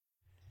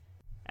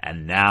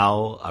And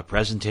now, a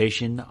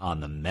presentation on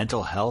the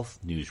Mental Health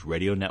News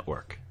Radio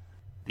Network.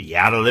 The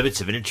Outer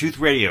Limits of Inner Truth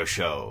Radio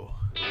Show.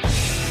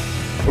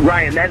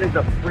 Ryan, that is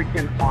a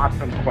freaking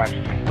awesome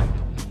question.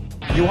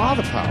 You are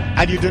the power,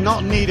 and you do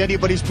not need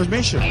anybody's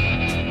permission.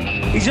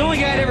 He's the only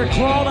guy that ever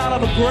crawled out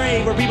of a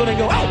grave where people didn't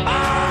go, oh,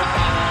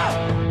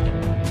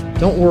 ah!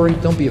 Don't worry,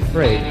 don't be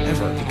afraid,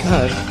 ever,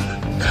 because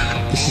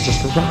this is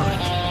just a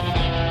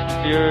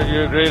ride.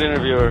 You're a great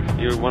interviewer.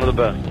 You're one of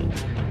the best.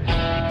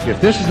 If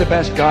this is the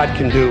best God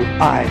can do,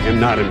 I am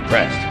not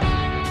impressed.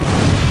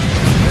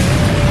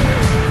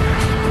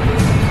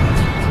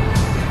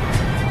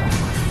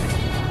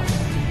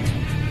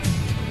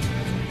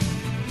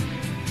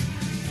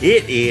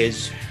 It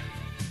is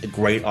a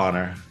great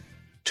honor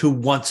to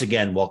once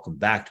again welcome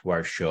back to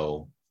our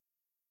show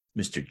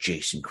Mr.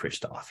 Jason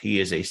Christoff. He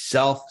is a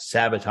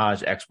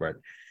self-sabotage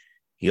expert.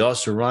 He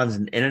also runs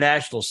an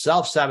international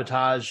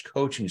self-sabotage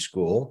coaching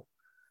school.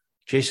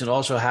 Jason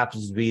also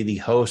happens to be the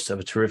host of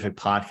a terrific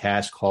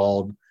podcast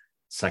called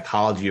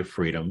Psychology of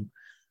Freedom.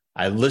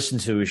 I've listened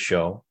to his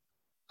show.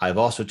 I've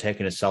also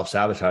taken a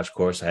self-sabotage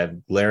course. I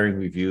have glaring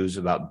reviews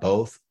about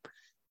both. You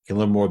can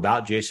learn more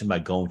about Jason by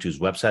going to his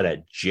website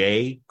at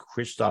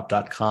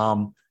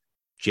jchristoff.com.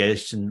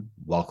 Jason,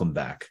 welcome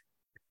back.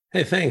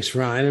 Hey, thanks,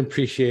 Ryan. I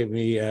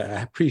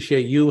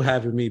appreciate you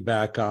having me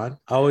back on.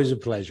 Always a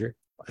pleasure.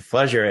 My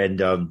pleasure.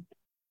 And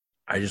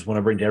I just want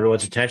to bring to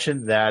everyone's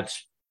attention that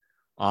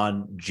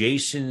on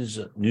Jason's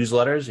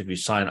newsletters, if you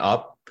sign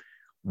up,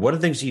 one of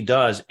the things he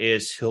does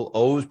is he'll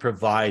always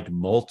provide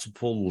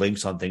multiple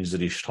links on things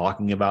that he's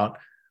talking about.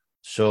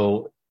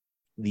 So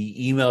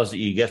the emails that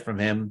you get from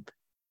him,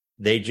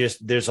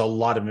 there's a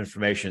lot of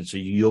information. So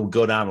you'll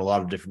go down a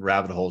lot of different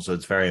rabbit holes. So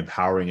it's very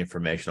empowering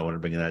information. I want to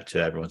bring that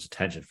to everyone's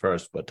attention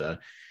first.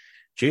 But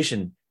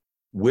Jason,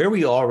 where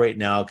we are right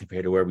now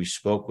compared to where we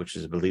spoke, which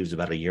is, I believe, is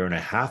about a year and a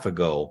half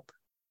ago,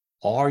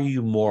 are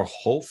you more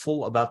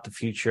hopeful about the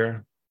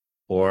future?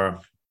 Or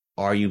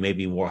are you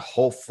maybe more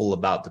hopeful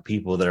about the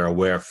people that are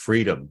aware of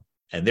freedom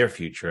and their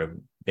future,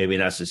 maybe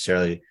not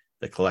necessarily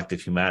the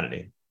collective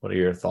humanity? What are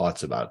your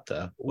thoughts about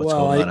what's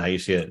going on, how you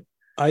see it?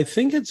 I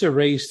think it's a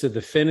race to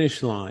the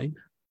finish line.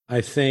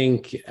 I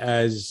think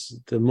as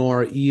the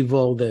more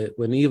evil,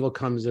 when evil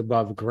comes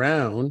above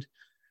ground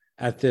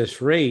at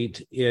this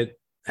rate, it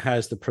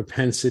has the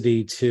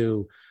propensity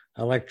to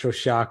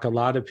electroshock a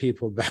lot of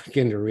people back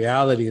into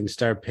reality and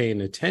start paying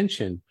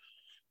attention.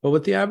 But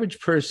what the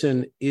average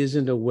person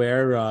isn't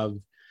aware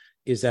of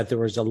is that there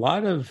was a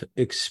lot of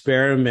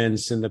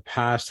experiments in the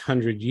past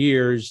 100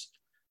 years,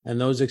 and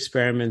those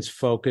experiments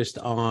focused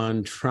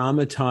on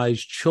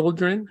traumatized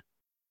children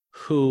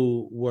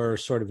who were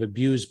sort of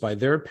abused by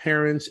their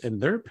parents, and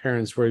their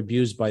parents were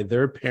abused by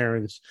their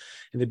parents.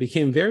 And they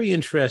became very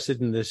interested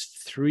in this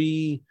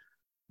 3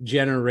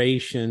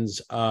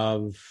 generations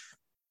of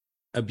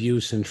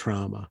abuse and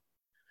trauma.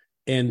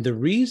 And the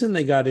reason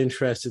they got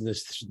interested in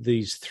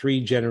these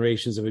 3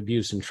 generations of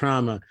abuse and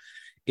trauma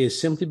is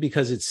simply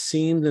because it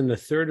seemed in the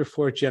 3rd or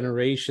 4th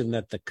generation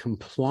that the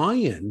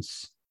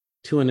compliance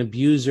to an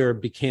abuser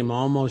became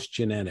almost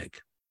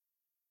genetic.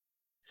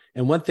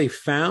 And what they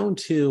found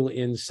too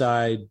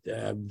inside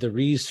the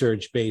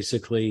research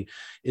basically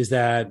is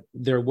that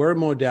there were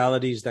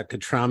modalities that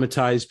could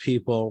traumatize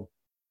people,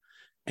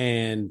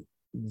 and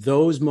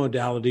those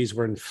modalities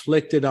were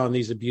inflicted on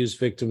these abuse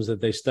victims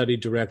that they studied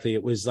directly.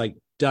 It was like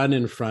done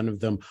in front of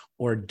them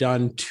or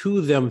done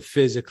to them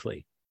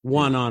physically,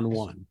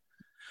 one-on-one.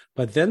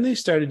 But then they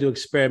started to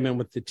experiment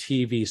with the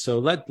TV. So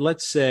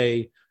let's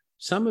say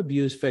some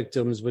abuse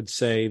victims would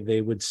say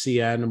they would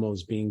see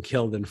animals being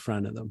killed in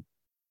front of them.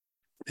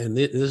 And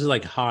this is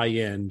like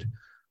high-end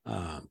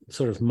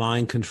sort of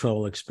mind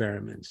control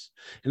experiments.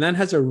 And that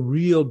has a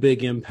real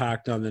big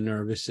impact on the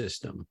nervous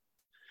system.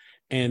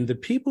 And the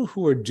people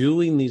who are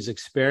doing these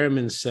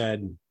experiments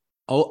said,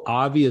 oh,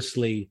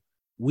 obviously,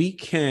 we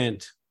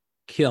can't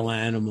kill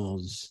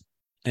animals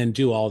and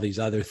do all these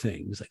other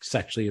things, like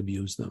sexually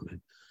abuse them. And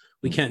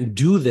we can't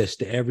do this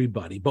to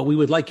everybody, but we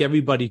would like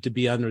everybody to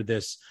be under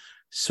this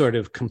sort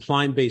of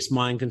compliant-based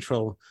mind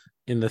control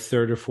in the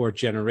 3rd or 4th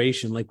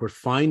generation, like we're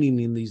finding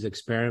in these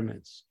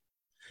experiments.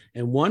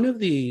 And one of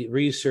the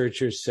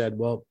researchers said,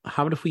 well,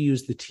 how about if we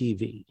use the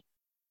TV?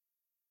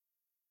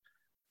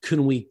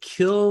 Can we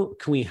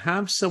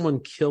have someone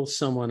kill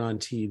someone on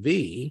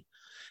TV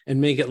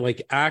and make it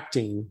like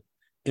acting?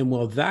 And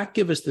will that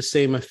give us the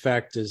same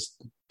effect as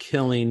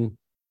killing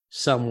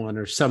someone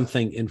or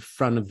something in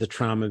front of the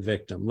trauma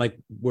victim, like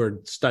we're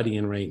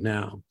studying right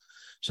now?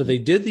 So they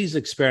did these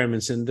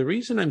experiments. And the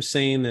reason I'm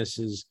saying this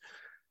is,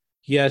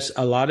 yes,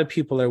 a lot of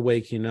people are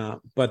waking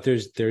up, but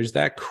there's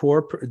that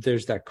core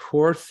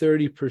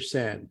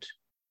 30%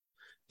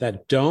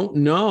 that don't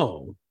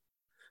know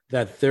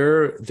that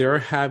they're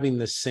having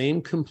the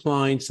same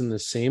compliance and the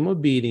same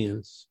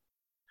obedience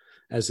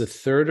as a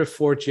 3rd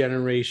or 4th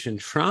generation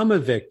trauma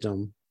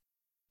victim,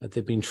 that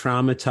they've been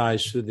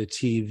traumatized through the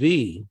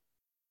TV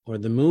or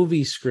the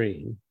movie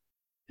screen.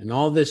 And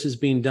all this is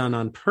being done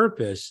on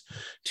purpose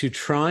to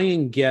try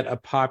and get a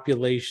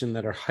population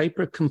that are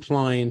hyper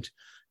compliant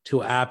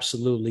to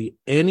absolutely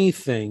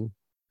anything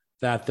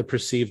that the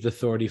perceived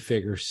authority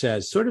figure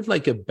says, sort of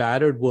like a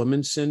battered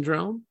woman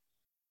syndrome,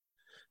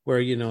 where,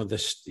 you know,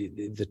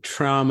 the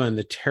trauma and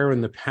the terror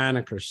and the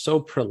panic are so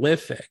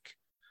prolific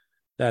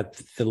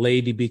that the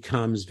lady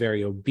becomes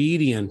very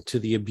obedient to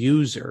the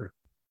abuser.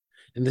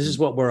 And this is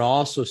what we're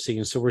also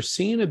seeing. So we're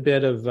seeing a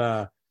bit of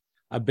a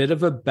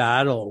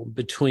battle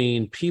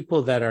between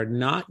people that are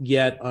not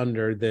yet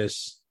under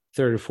this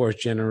third or fourth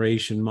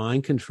generation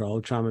mind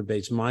control,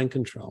 trauma-based mind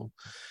control.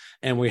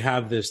 And we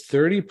have this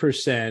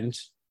 30%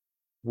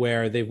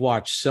 where they've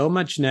watched so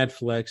much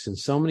Netflix and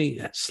so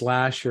many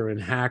slasher and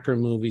hacker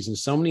movies and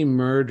so many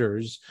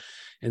murders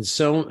and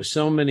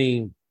so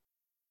many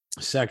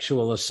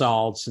sexual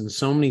assaults and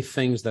so many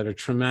things that are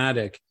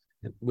traumatic,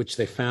 which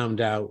they found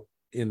out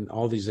in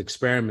all these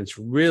experiments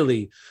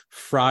really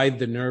fried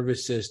the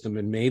nervous system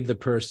and made the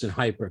person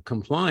hyper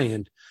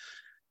compliant.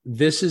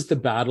 This is the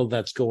battle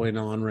that's going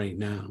on right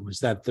now, is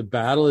that the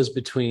battle is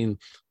between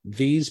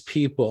these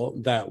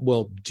people that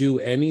will do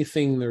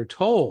anything they're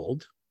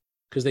told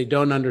because they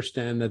don't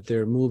understand that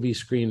their movie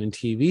screen and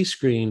TV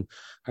screen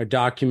are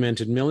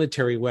documented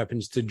military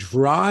weapons to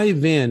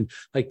drive in,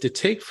 like to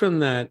take from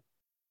that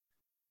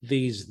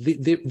they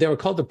were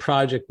called the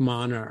Project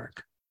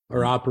Monarch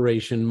or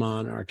Operation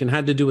Monarch, and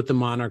had to do with the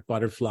monarch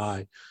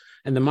butterfly.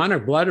 And the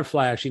monarch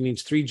butterfly actually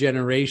needs 3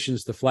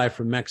 generations to fly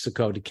from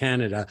Mexico to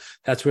Canada.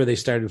 That's where they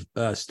started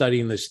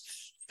studying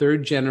this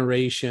 3rd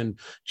generation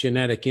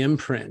genetic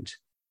imprint,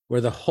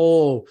 where the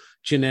whole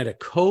genetic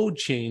code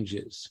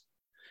changes.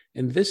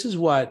 And this is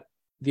what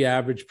the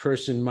average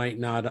person might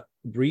not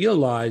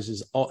realize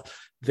is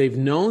they've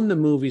known the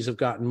movies have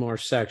gotten more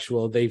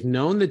sexual. They've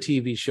known the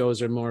TV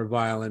shows are more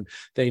violent.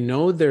 They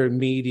know their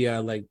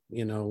media, like,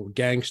 you know,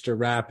 gangster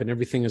rap and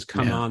everything has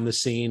come on the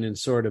scene and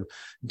sort of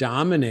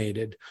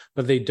dominated,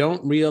 but they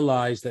don't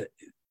realize that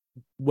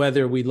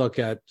whether we look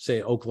at,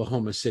 say,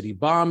 Oklahoma City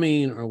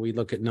bombing, or we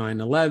look at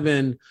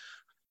 9/11,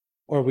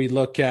 or we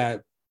look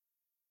at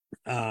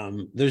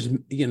there's,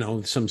 you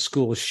know, some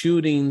school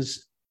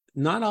shootings.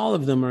 Not all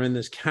of them are in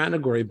this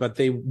category, but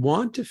they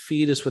want to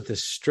feed us with a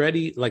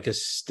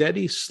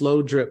steady,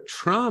 slow drip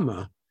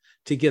trauma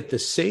to get the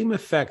same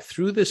effect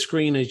through the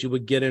screen as you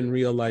would get in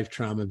real life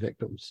trauma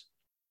victims.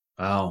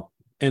 Wow.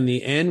 And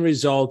the end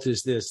result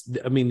is this.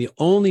 I mean, the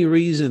only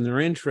reason they're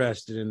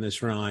interested in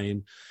this,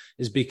 Ryan,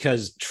 is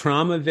because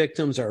trauma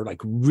victims are like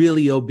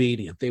really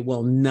obedient. They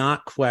will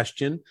not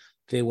question,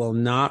 they will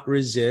not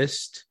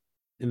resist,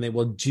 and they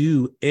will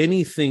do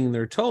anything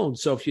they're told.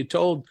 So if you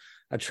told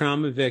a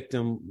trauma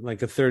victim,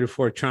 like a third or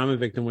fourth trauma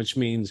victim, which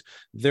means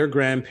their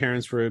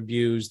grandparents were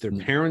abused, their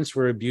parents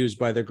were abused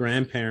by their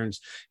grandparents,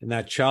 and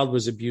that child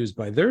was abused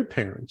by their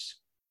parents.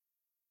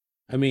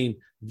 I mean,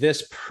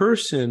 this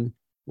person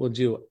will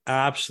do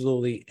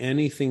absolutely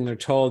anything they're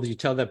told. You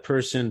tell that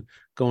person,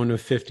 go into a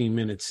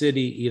 15-minute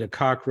city, eat a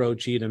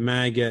cockroach, eat a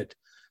maggot,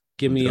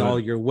 give me all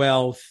your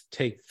wealth,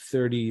 take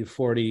 30,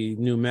 40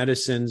 new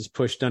medicines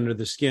pushed under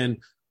the skin.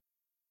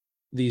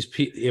 These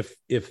people,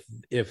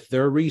 if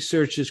their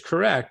research is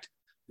correct,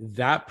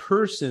 that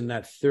person,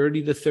 that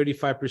 30 to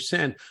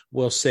 35%,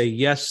 will say,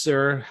 yes,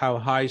 sir. How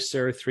high,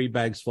 sir? 3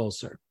 bags full,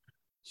 sir.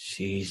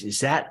 Jeez,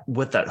 is that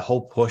what that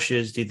whole push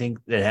is? Do you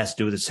think that has to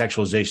do with the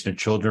sexualization of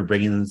children,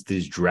 bringing them to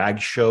these drag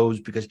shows?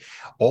 Because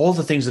all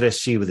the things that I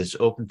see with this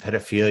open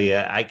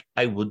pedophilia,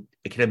 I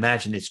can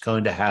imagine it's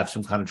going to have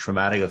some kind of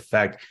traumatic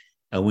effect.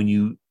 And when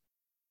you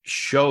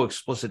show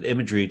explicit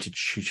imagery to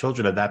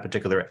children at that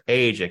particular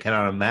age, I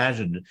cannot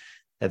imagine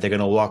that they're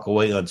going to walk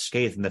away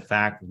unscathed. And the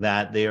fact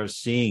that they are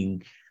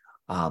seeing,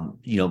 a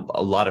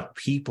lot of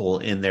people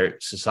in their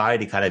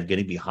society kind of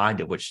getting behind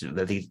it, which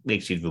I think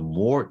makes it even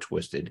more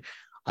twisted.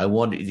 I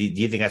wonder, do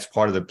you think that's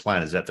part of their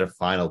plan? Is that their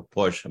final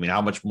push? I mean,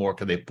 how much more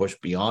can they push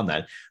beyond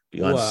that,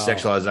 beyond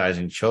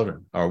sexualizing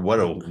children? Or what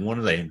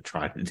are they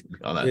trying to do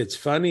beyond that? It's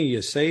funny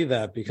you say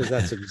that, because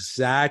that's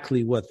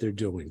exactly what they're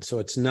doing. So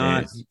it's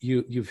not,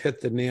 you've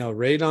hit the nail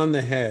right on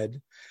the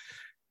head.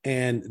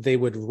 And they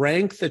would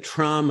rank the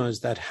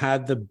traumas that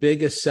had the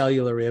biggest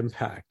cellular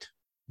impact.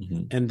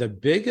 Mm-hmm. And the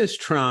biggest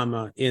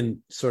trauma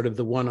in sort of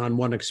the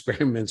one-on-one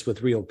experiments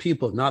with real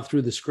people, not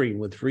through the screen,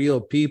 with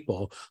real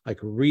people, like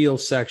real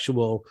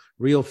sexual,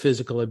 real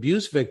physical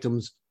abuse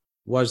victims,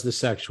 was the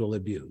sexual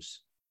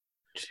abuse.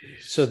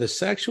 Jeez. So the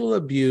sexual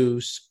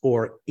abuse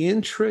or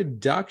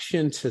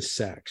introduction to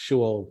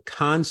sexual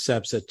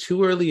concepts at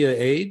too early an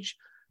age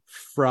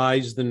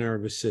fries the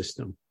nervous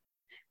system.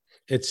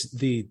 It's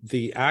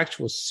the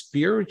actual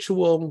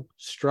spiritual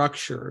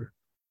structure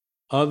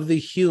of the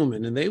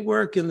human, and they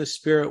work in the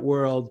spirit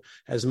world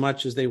as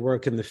much as they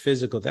work in the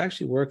physical. They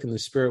actually work in the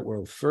spirit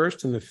world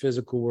first and the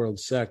physical world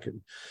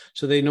second.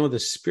 So they know the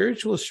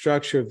spiritual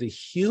structure of the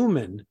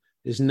human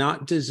is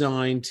not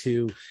designed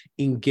to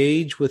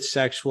engage with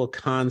sexual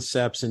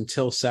concepts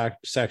until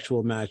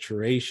sexual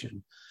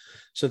maturation.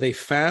 So they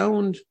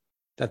found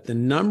that the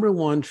number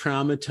one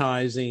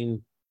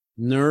traumatizing,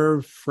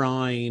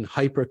 nerve-frying,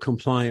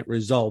 hyper-compliant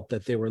result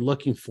that they were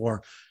looking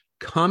for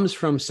comes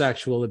from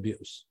sexual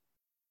abuse.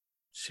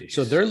 Jeez.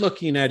 So they're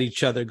looking at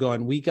each other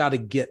going, we got to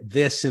get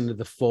this into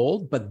the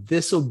fold, but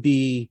this will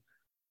be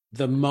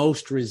the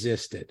most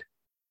resisted.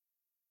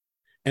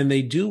 And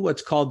they do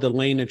what's called the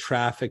lane of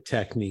traffic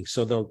technique.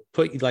 So they'll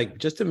put you like,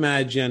 just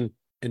imagine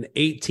an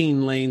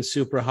 18-lane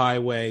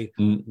superhighway,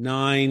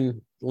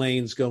 9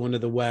 lanes going to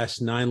the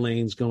west, 9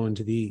 lanes going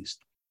to the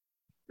east.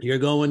 You're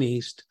going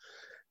east.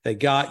 They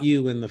got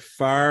you in the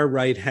far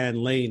right-hand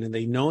lane, and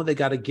they know they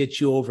got to get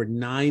you over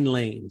 9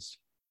 lanes.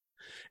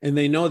 And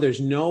they know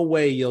there's no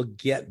way you'll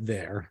get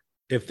there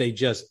if they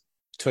just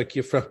took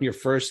you from your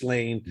first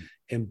lane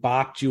and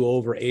bopped you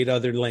over 8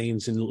 other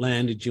lanes and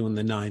landed you in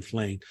the 9th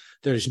lane.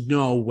 There's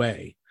no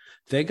way.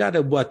 They got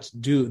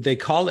to they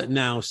call it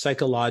now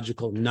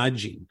psychological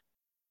nudging,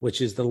 which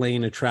is the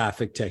lane of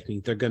traffic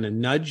technique. They're going to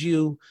nudge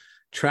you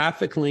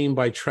traffic lane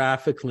by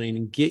traffic lane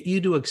and get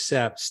you to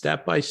accept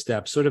step by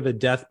step, sort of a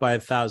death by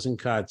 1,000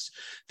 cuts,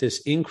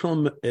 this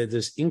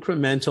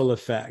incremental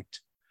effect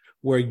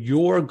where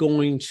you're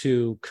going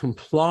to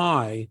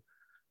comply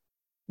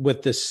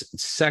with this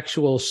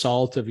sexual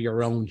assault of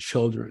your own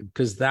children,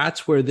 because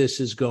that's where this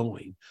is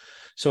going.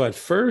 So at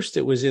first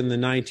it was in the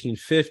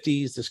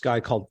 1950s, this guy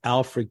called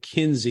Alfred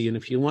Kinsey. And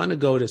if you want to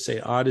go to,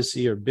 say,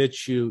 Odyssey or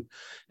BitChute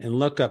and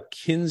look up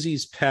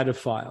Kinsey's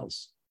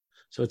Pedophiles.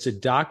 So it's a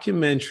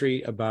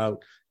documentary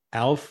about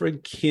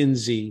Alfred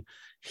Kinsey.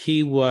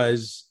 He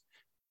was,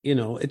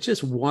 it's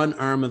just one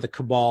arm of the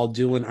cabal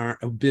doing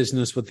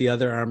business with the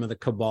other arm of the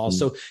cabal.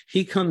 So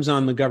he comes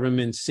on the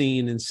government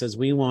scene and says,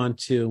 we want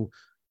to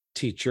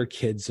teach your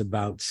kids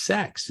about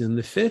sex in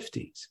the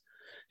 50s.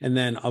 And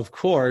then, of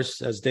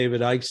course, as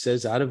David Icke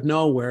says, out of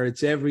nowhere,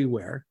 it's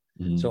everywhere.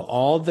 So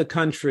all the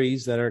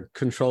countries that are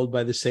controlled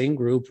by the same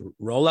group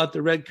roll out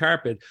the red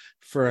carpet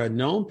for a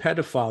known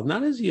pedophile.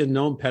 Not is he a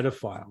known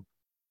pedophile,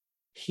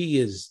 he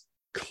is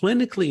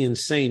clinically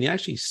insane. He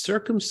actually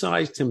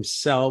circumcised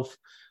himself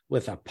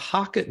with a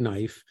pocket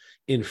knife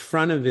in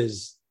front of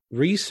his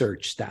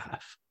research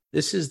staff.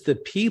 This is the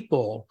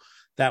people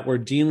that we're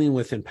dealing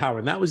with in power.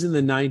 And that was in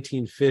the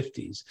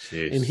 1950s.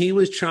 Jeez.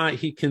 And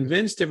he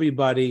convinced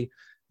everybody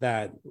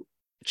that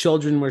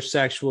children were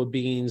sexual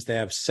beings. They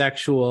have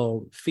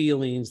sexual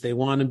feelings. They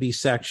want to be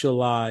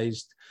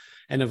sexualized.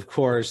 And of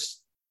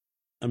course,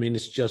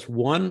 it's just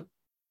one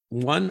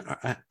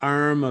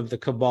arm of the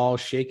cabal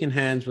shaking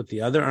hands with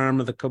the other arm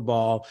of the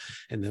cabal.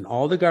 And then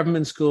all the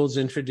government schools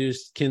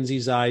introduced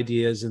Kinsey's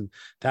ideas. And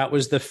that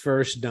was the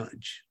first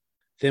nudge.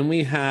 Then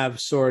we have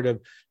sort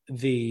of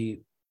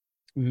the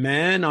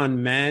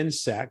man-on-man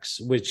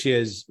sex, which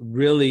is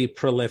really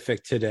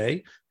prolific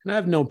today. And I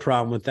have no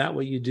problem with that.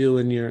 What you do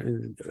in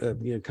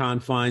your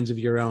confines of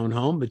your own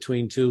home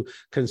between 2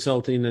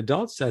 consulting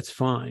adults, that's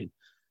fine.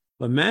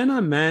 But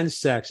man-on-man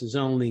sex is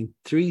only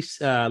 3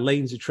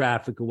 lanes of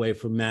traffic away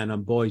from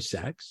man-on-boy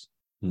sex.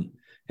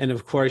 And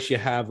of course, you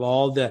have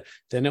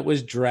then it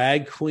was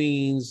drag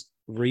queens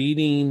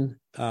reading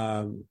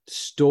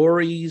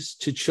stories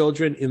to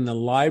children in the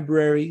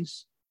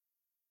libraries.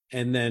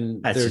 And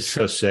then that's just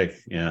so sick.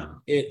 Yeah.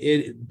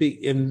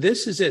 And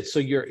this is it. So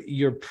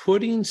you're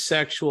putting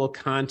sexual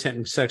content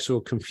and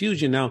sexual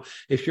confusion. Now,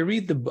 if you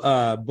read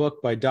the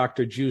book by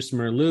Dr. Joost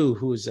Merleau,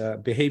 who is a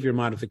behavior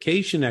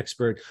modification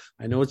expert,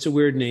 I know it's a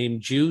weird name.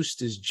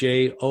 Joost is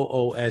Joost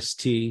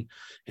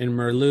and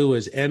Merleau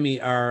is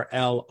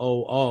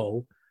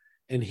Merloo.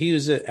 And he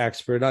is an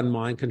expert on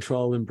mind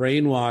control and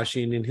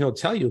brainwashing. And he'll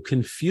tell you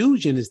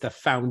confusion is the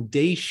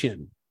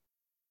foundation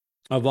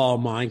of all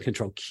mind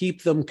control.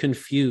 Keep them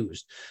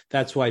confused.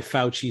 That's why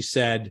Fauci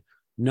said,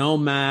 no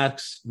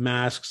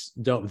masks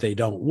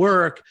don't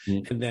work.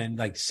 And then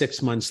like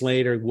 6 months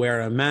later,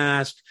 wear a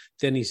mask.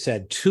 Then he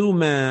said 2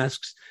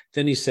 masks.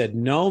 Then he said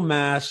no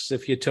masks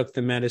if you took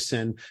the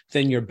medicine.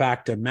 Then you're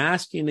back to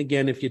masking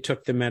again if you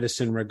took the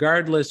medicine,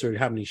 regardless or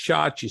how many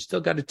shots, you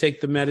still got to take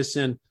the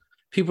medicine.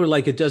 People are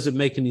like, it doesn't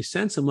make any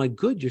sense. I'm like,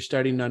 good, you're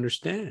starting to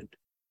understand.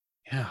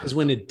 Yeah. Because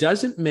when it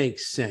doesn't make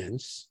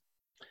sense,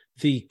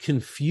 the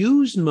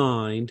confused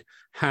mind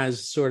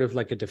has sort of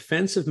like a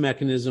defensive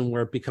mechanism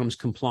where it becomes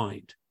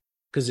compliant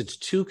because it's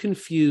too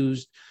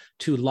confused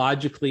to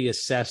logically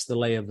assess the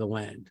lay of the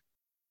land.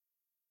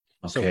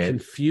 Okay. So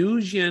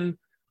confusion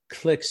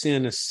clicks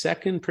in a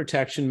second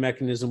protection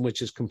mechanism,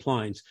 which is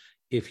compliance.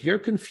 If you're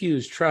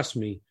confused, trust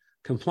me,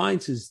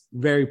 compliance is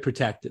very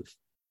protective.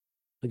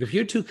 Like if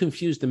you're too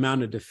confused to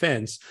mount a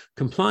defense,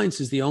 compliance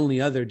is the only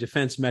other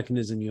defense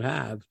mechanism you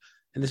have.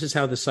 And this is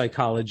how the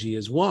psychology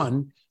is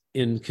won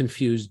in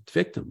confused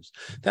victims.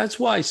 That's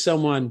why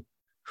someone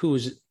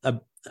who's a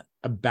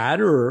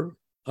batterer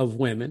of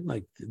women,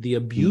 like the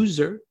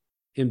abuser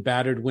in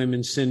battered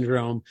women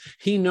syndrome,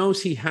 he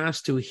knows he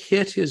has to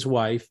hit his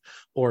wife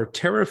or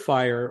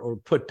terrify her or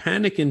put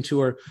panic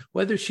into her,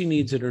 whether she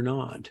needs it or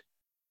not,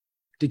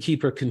 to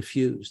keep her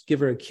confused.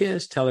 Give her a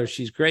kiss, tell her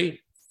she's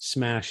great,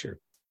 smash her.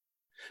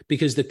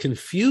 Because the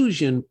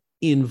confusion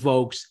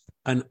invokes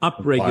an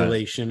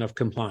upregulation of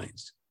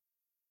compliance.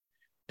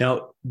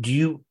 Now, do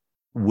you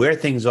where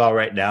things are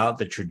right now,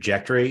 the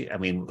trajectory. I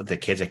mean, the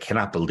kids, I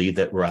cannot believe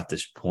that we're at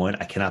this point.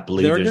 I cannot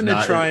believe they're going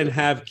to try and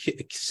have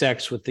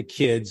sex with the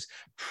kids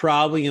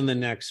probably in the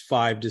next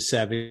 5 to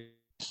 7 years.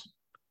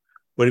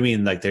 What do you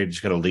mean? Like they're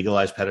just going to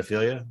legalize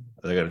pedophilia?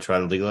 Are they going to try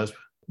to legalize?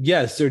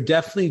 Yes, they're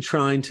definitely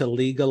trying to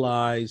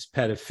legalize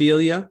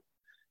pedophilia,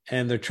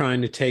 and they're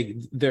trying to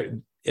take their.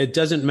 It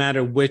doesn't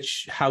matter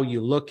how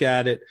you look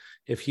at it.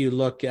 If you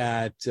look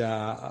at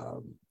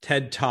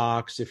TED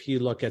Talks, if you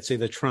look at, say,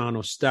 the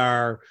Toronto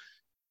Star,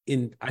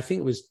 I think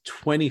it was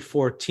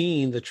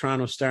 2014, the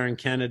Toronto Star in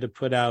Canada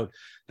put out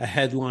a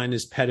headline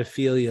as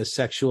pedophilia,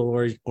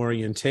 sexual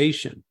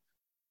orientation.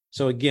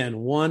 So again,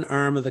 one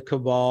arm of the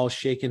cabal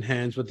shaking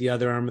hands with the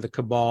other arm of the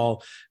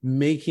cabal,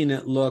 making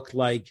it look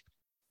like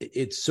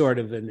it's sort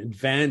of an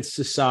advanced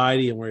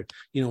society, and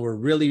we're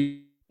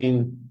really,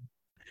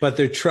 but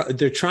they're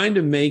trying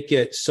to make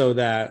it so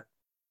that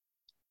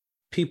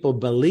people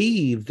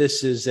believe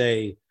this is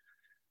a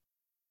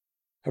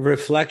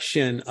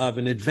reflection of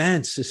an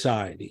advanced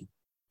society,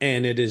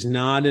 and it is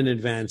not an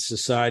advanced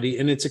society,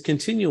 and it's a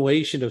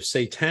continuation of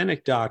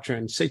satanic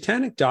doctrine.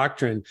 Satanic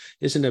doctrine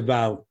isn't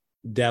about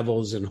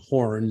devils and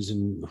horns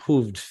and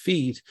hooved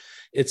feet.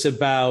 It's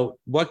about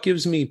what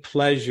gives me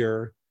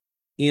pleasure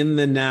in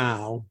the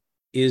now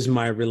is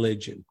my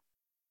religion.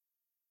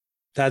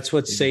 That's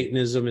what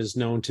Satanism is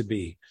known to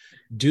be.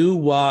 Do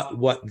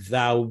what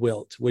thou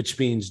wilt, which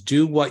means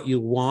do what you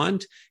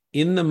want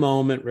in the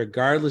moment,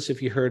 regardless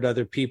if you hurt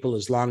other people,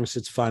 as long as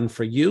it's fun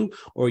for you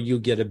or you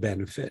get a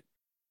benefit.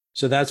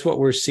 So that's what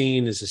we're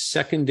seeing as a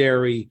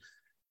secondary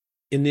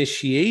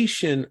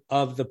initiation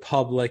of the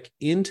public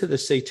into the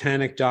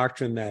satanic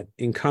doctrine that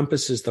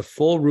encompasses the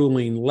full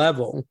ruling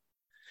level.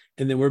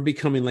 And then we're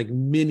becoming like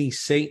mini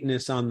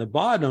Satanists on the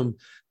bottom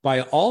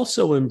by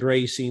also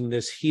embracing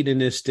this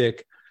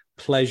hedonistic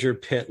pleasure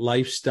pit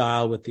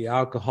lifestyle with the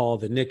alcohol,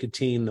 the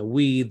nicotine, the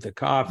weed, the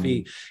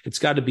coffee. It's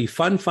got to be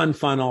fun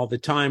all the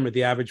time, or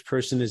the average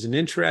person isn't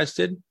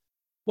interested.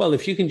 Well,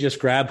 if you can just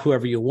grab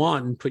whoever you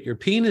want and put your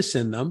penis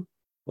in them,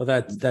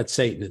 well, that's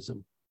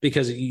Satanism,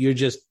 because you're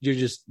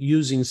just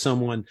using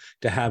someone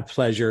to have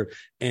pleasure,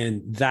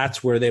 and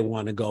that's where they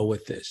want to go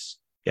with this.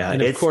 Yeah,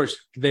 and of course,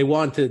 they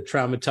want to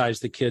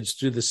traumatize the kids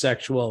through the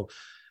sexual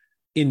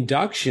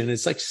induction.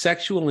 It's like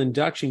sexual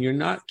induction.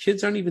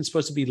 Kids aren't even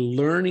supposed to be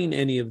learning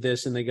any of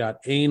this, and they got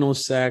anal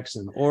sex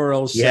and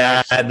oral sex.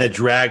 Yeah, and the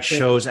drag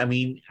shows. I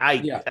mean, I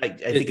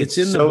think it's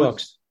in the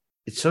books.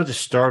 It's so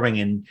disturbing,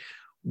 and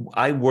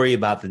I worry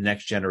about the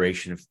next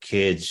generation of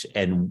kids.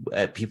 And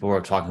people are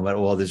talking about,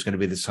 well, there's going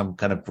to be some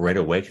kind of great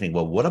awakening.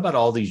 Well, what about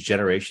all these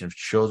generation of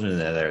children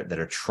that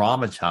are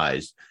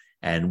traumatized?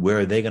 And where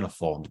are they going to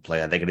fall into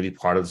play? Are they going to be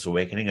part of this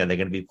awakening? Are they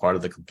going to be part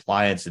of the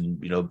compliance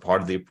and, part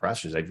of the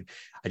oppressors?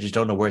 I just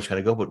don't know where it's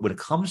going to go. But when it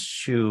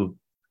comes to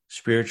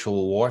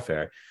spiritual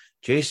warfare,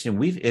 Jason,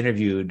 we've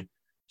interviewed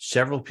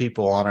several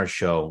people on our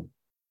show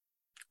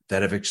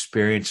that have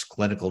experienced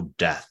clinical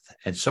death.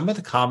 And some of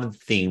the common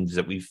themes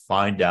that we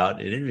find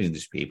out in interviewing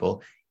these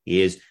people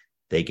is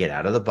they get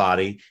out of the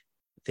body.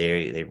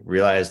 They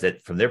realize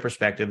that from their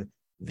perspective,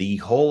 the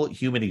whole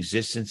human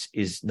existence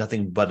is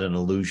nothing but an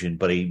illusion,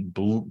 but a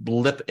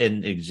blip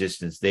in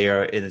existence. They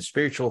are in a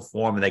spiritual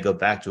form, and they go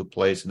back to a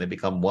place and they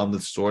become one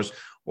with source,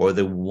 or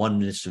the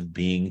oneness of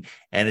being,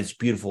 and it's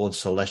beautiful and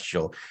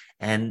celestial.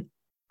 And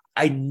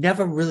I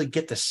never really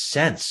get the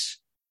sense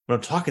when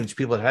I'm talking to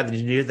people that have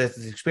these near-death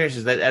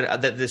experiences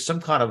that there's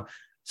some kind of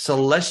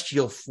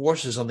celestial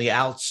forces on the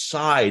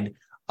outside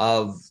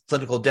of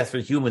clinical death for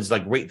humans,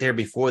 like right there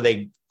before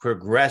they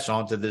progress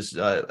onto this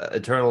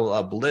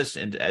eternal bliss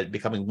and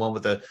becoming one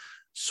with the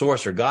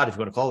source or God, if you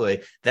want to call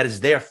it, that is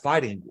there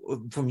fighting.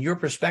 From your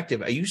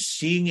perspective, are you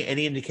seeing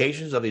any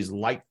indications of these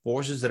light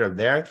forces that are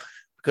there?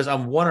 Because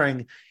I'm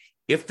wondering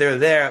if they're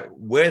there,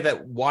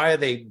 why are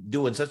they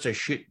doing such a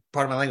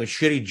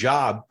shitty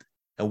job,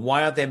 and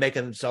why aren't they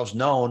making themselves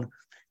known?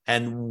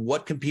 And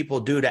what can people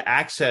do to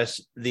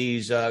access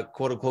these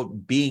quote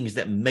unquote beings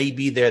that may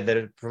be there that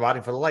are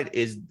providing for the light?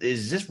 Is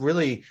this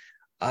really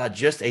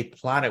just a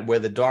planet where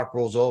the dark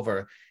rolls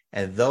over,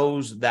 and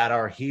those that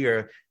are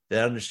here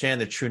that understand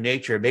the true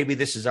nature, maybe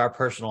this is our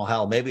personal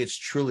hell. Maybe it's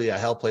truly a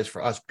hell place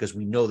for us because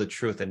we know the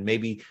truth, and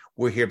maybe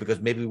we're here because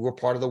maybe we're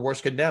part of the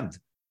worst condemned.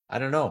 I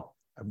don't know.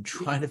 I'm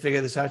trying to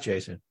figure this out,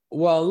 Jason.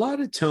 Well, a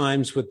lot of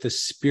times with the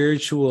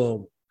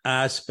spiritual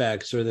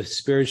aspects or the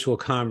spiritual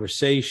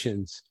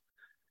conversations,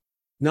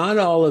 not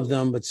all of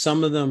them, but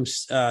some of them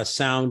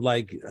sound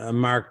like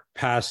Mark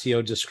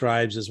Passio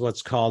describes as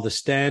what's called a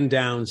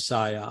stand-down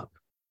psyop,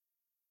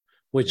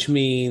 which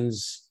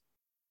means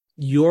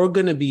you're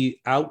going to be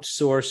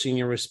outsourcing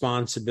your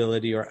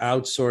responsibility or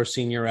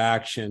outsourcing your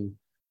action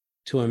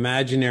to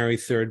imaginary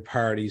third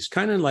parties,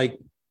 kind of like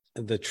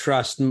the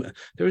trust.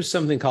 There was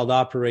something called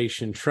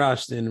Operation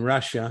Trust in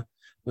Russia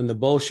when the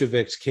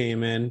Bolsheviks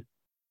came in,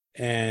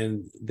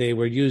 and they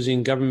were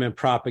using government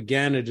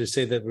propaganda to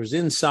say that there was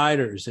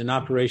insiders in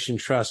Operation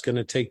Trust going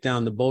to take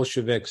down the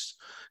Bolsheviks.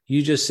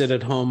 You just sit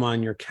at home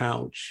on your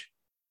couch.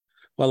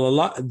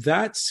 Well,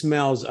 that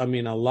smells, a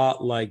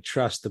lot like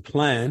Trust the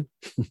Plan.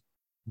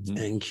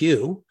 and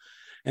Q.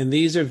 And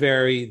these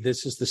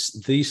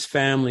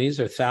families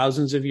are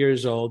thousands of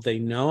years old. They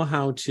know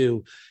how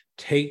to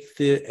take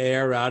the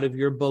air out of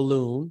your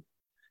balloon,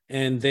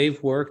 and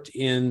they've worked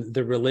in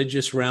the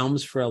religious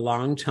realms for a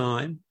long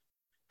time,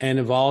 and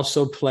have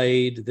also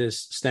played this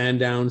stand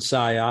down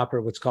psyop,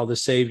 or what's called the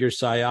savior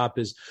psyop,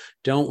 is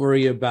don't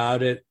worry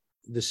about it.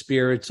 The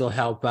spirits will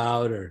help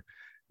out, or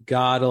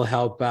God will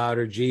help out,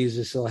 or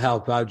Jesus will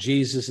help out.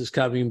 Jesus is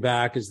coming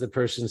back, as the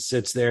person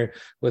sits there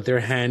with their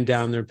hand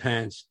down their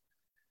pants.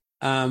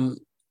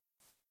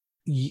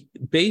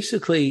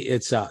 Basically,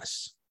 it's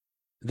us.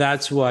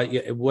 That's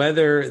what,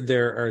 whether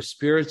there are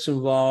spirits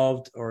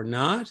involved or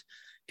not,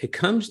 it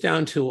comes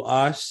down to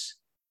us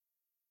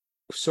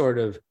sort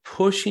of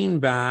pushing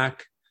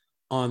back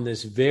on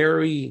this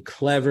very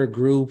clever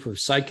group of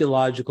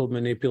psychological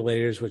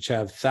manipulators, which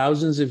have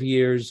thousands of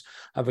years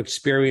of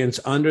experience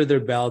under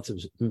their belt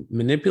of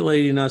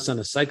manipulating us on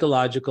a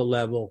psychological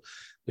level.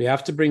 We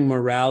have to bring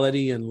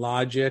morality and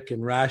logic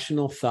and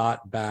rational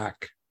thought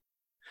back.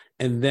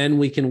 And then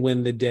we can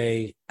win the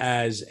day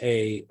as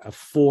a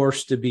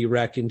force to be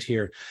reckoned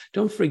here.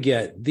 Don't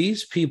forget,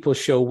 these people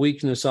show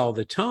weakness all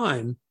the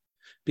time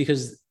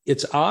because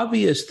it's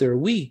obvious they're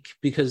weak,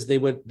 because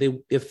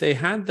if they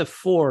had the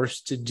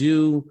force to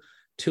do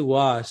to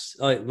us,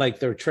 like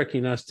they're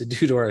tricking us to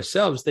do to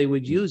ourselves, they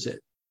would use it.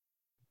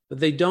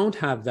 But they don't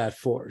have that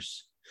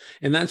force.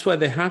 And that's why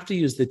they have to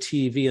use the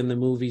TV and the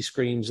movie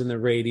screens and the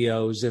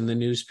radios and the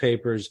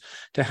newspapers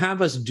to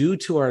have us do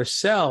to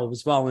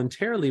ourselves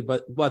voluntarily,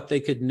 but what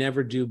they could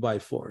never do by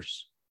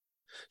force.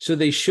 So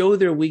they show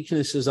their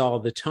weaknesses all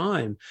the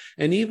time.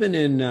 And even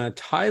in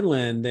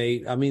Thailand,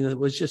 it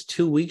was just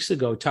 2 weeks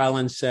ago,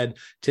 Thailand said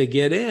to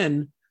get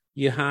in,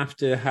 you have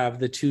to have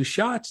the 2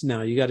 shots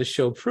now. You got to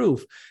show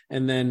proof.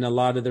 And then a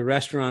lot of the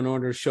restaurant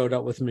owners showed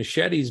up with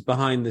machetes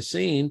behind the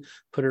scene,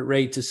 put it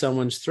right to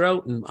someone's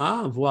throat, and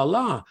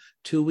voila.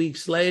 2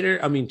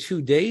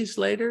 days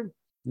later,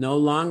 no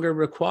longer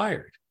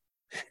required.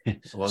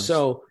 Well,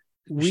 so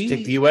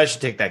the U.S.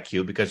 should take that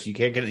cue, because you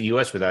can't get in the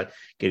U.S. without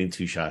getting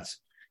 2 shots.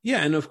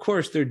 Yeah, and of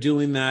course they're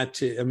doing that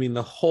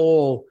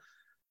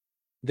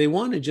they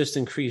want to just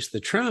increase the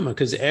trauma,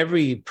 because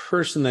every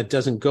person that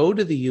doesn't go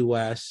to the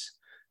U.S.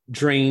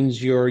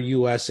 drains your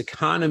U.S.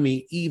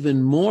 economy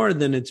even more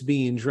than it's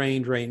being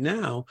drained right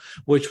now,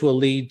 which will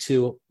lead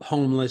to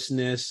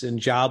homelessness and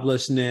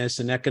joblessness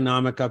and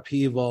economic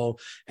upheaval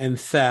and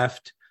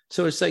theft.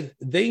 So it's like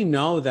they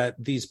know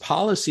that these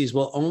policies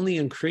will only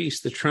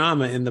increase the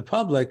trauma in the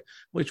public,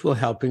 which will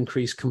help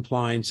increase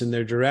compliance in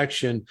their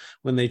direction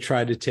when they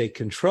try to take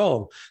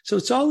control. So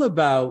it's all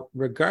about,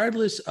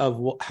 regardless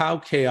of how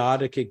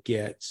chaotic it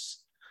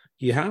gets,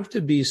 you have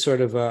to be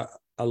sort of a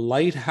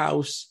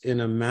lighthouse in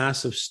a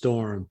massive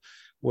storm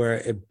where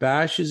it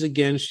bashes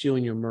against you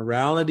and your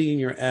morality and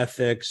your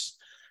ethics,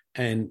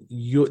 and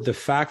the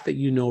fact that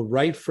you know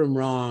right from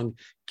wrong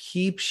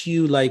keeps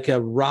you like a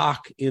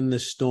rock in the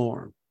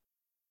storm.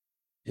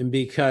 And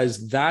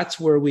because that's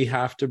where we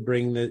have to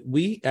bring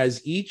we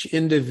as each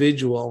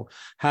individual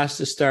has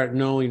to start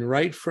knowing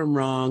right from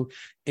wrong,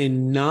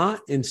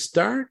 and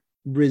start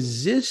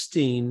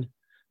resisting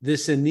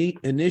this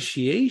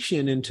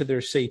initiation into their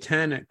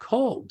satanic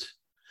cult,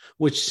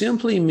 which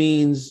simply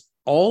means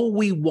all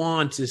we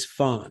want is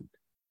fun.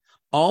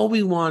 All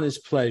we want is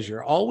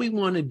pleasure. All we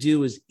want to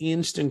do is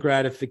instant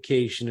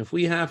gratification. If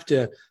we have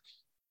to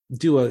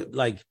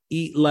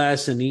eat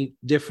less and eat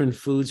different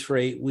foods for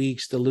 8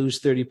 weeks to lose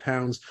 30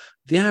 pounds,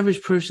 the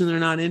average person, they're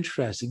not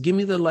interested. Give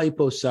me the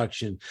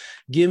liposuction.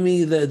 Give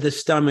me the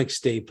stomach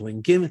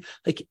stapling. Give me,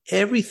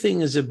 everything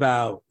is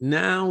about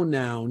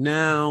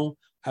now.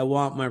 I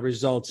want my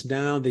results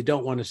now. They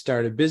don't want to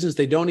start a business.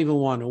 They don't even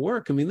want to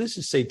work. This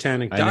is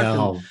satanic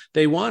doctrine.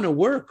 They want to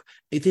work.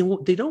 They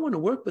don't want to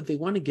work, but they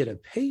want to get a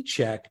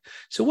paycheck.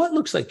 So what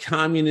looks like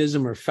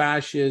communism or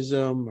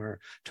fascism or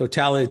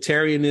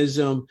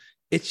totalitarianism,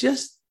 it's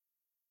just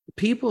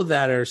people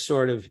that are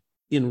sort of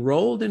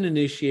enrolled and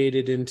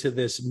initiated into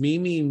this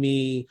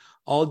me,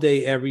 all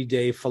day, every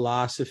day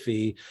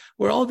philosophy,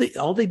 where all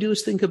they do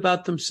is think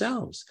about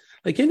themselves.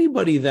 Like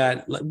anybody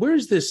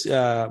where's this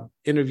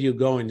interview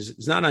going?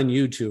 It's not on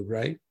YouTube,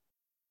 right?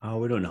 Oh,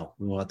 we don't know.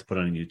 We will have to put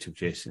it on YouTube,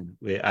 Jason.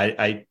 We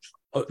don't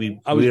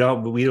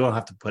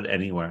have to put it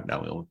anywhere.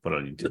 No, we won't put it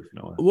on YouTube.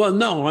 No. Well,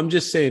 no, I'm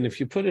just saying,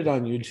 if you put it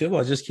on YouTube,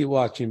 I'll just keep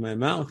watching my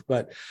mouth.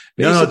 But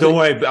no, don't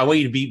worry. I want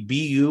you to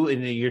be you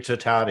in your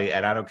totality,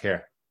 and I don't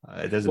care.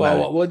 It doesn't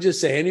matter. We'll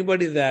just say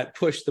anybody that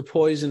pushed the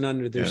poison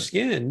under their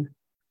skin,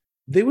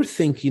 they were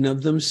thinking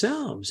of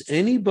themselves.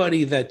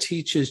 Anybody that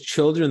teaches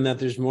children that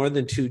there's more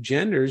than 2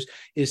 genders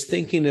is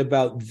thinking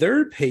about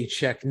their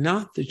paycheck,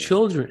 not the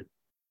children.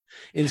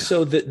 And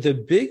so the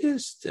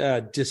biggest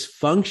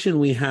dysfunction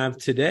we have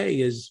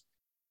today is,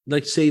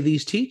 say,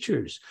 these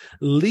teachers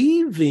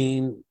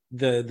leaving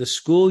the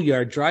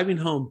schoolyard, driving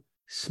home,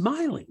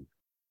 smiling,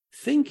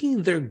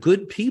 thinking they're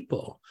good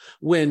people,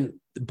 when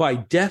by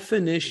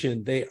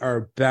definition they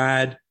are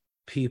bad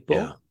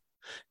people,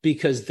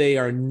 because they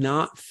are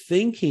not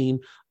thinking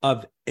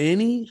of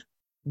any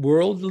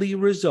worldly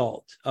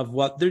result of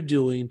what they're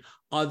doing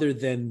other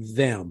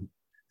than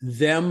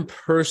them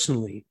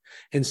personally.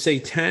 And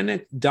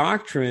satanic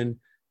doctrine,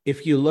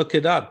 if you look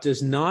it up,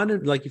 does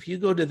not, like if you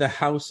go to the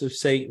house of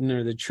Satan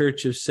or the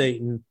church of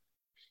Satan,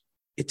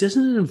 it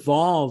doesn't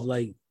involve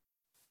like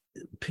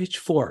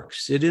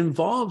pitchforks. It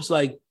involves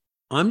like,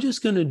 I'm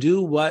just going to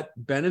do what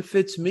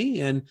benefits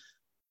me and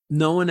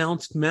no one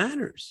else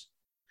matters.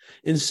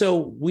 And so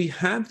we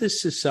have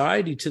this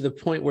society to the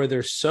point where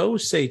they're so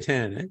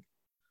satanic,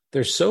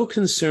 they're so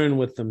concerned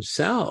with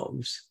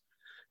themselves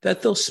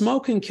that they'll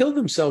smoke and kill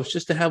themselves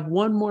just to have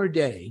one more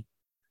day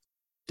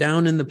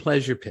down in the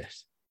pleasure pit.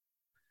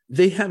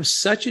 They have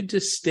such a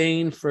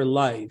disdain for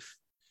life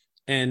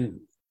and,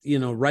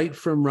 right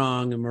from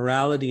wrong and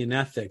morality and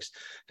ethics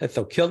that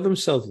they'll kill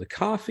themselves with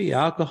coffee,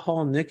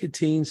 alcohol,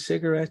 nicotine,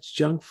 cigarettes,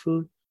 junk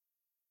food,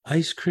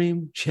 ice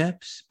cream,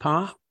 chips,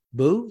 pop,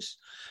 booze.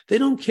 They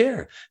don't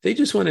care. They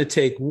just want to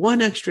take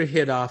one extra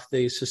hit off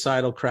the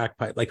societal crack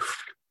pipe. Like,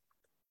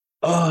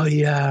 oh,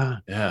 yeah.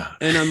 Yeah.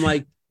 And I'm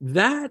like,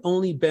 that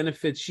only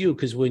benefits you,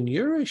 because when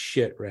you're a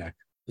shit wreck,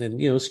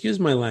 and, excuse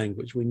my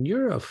language, when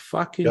you're a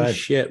fucking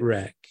shit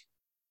wreck,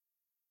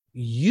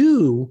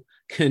 you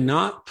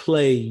cannot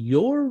play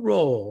your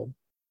role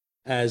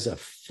as a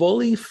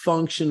fully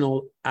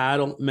functional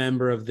adult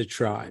member of the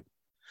tribe.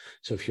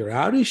 So if you're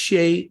out of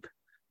shape,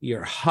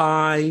 you're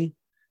high,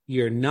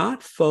 you're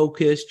not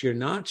focused, you're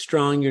not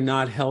strong, you're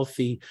not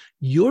healthy,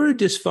 you're a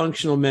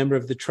dysfunctional member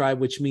of the tribe,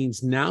 which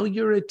means now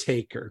you're a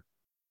taker.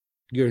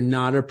 You're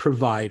not a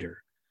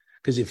provider.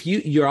 Because if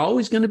you're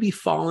always going to be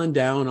falling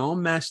down, all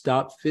messed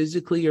up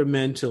physically or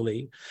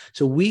mentally.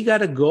 So we got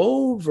to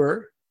go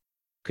over,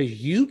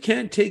 because you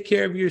can't take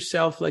care of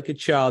yourself like a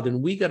child,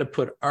 and we got to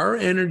put our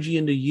energy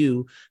into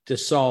you to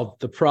solve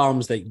the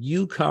problems that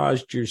you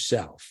caused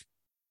yourself.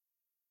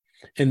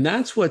 And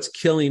that's what's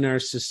killing our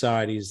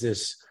society, is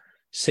this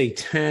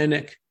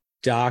satanic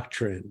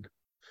doctrine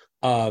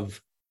of,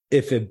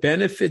 if it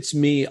benefits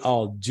me,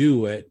 I'll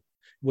do it,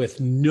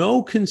 with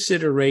no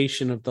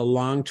consideration of the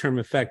long-term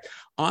effect.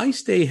 I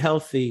stay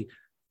healthy,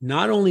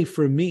 not only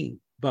for me,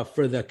 but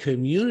for the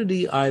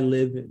community I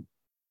live in.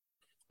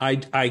 I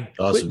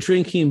quit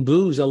drinking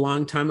booze a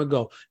long time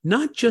ago,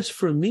 not just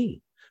for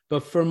me,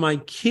 but for my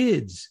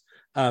kids,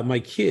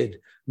 my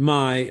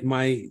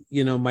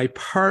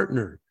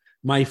partner,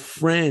 my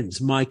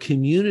friends, my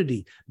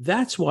community.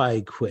 That's why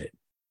I quit.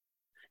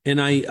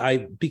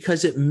 And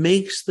because it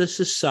makes the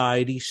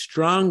society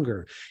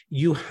stronger.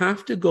 You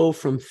have to go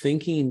from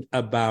thinking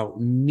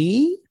about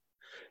me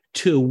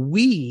to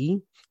we,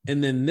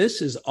 and then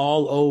this is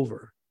all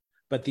over.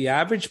 But the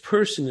average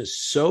person is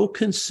so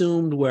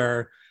consumed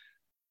where,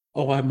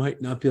 I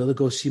might not be able to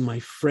go see my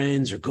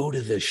friends or go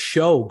to the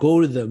show,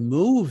 go to the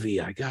movie.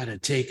 I got to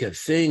take a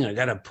thing. I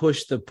got to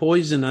push the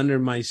poison under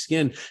my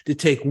skin to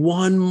take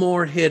one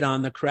more hit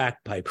on the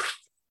crack pipe.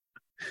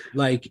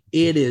 Like,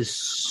 it is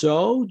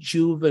so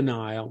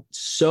juvenile,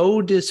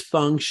 so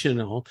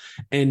dysfunctional,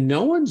 and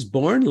no one's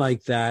born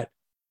like that.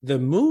 The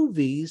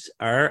movies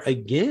are,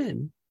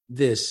 again,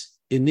 this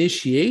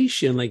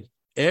initiation. Like,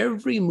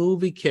 every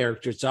movie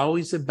character, it's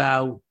always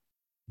about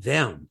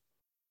them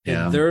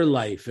and their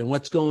life and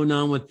what's going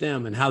on with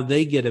them and how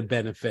they get a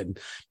benefit. And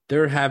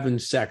they're having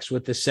sex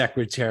with the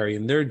secretary,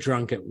 and they're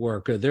drunk at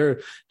work, or they're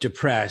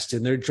depressed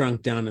and they're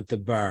drunk down at the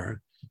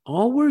bar.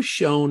 All we're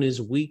shown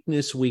is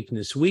weakness,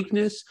 weakness,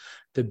 weakness.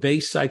 The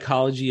base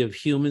psychology of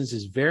humans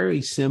is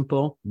very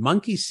simple.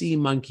 Monkey see,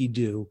 monkey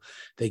do.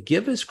 They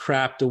give us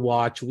crap to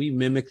watch. We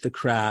mimic the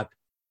crap,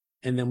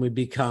 and then we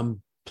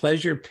become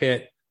pleasure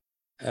pit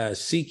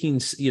pleasure-seeking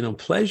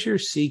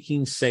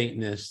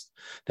Satanists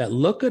that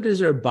look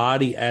at our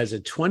body as a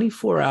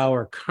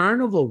 24-hour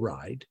carnival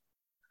ride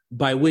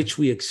by which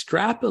we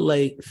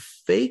extrapolate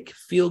fake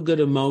feel-good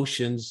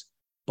emotions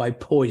by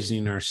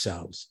poisoning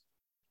ourselves.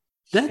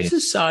 That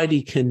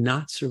society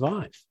cannot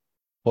survive.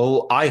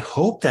 Well, I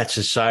hope that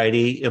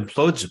society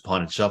implodes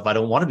upon itself. I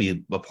don't want to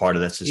be a part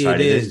of that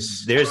society.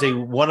 There's a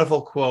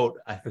wonderful quote,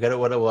 I forget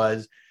what it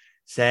was,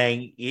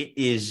 saying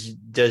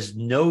does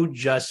no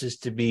justice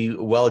to be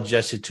well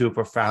adjusted to a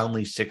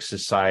profoundly sick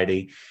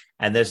society.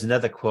 And there's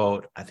another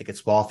quote, I think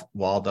it's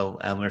Waldo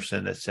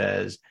Emerson, that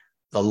says,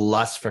 the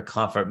lust for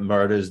comfort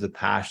murders the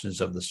passions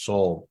of the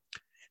soul.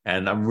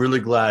 And I'm really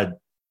glad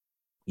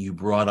you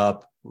brought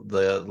up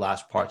the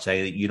last part,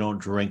 saying that you don't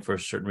drink for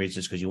certain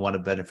reasons because you want to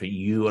benefit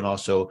you and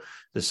also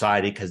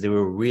society, because they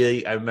were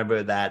really, I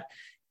remember that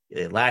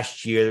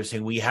last year they were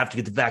saying we have to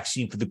get the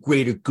vaccine for the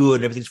greater good,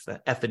 and everything's for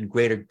the effing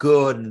greater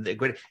good, and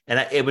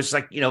it was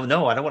like,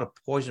 no, I don't want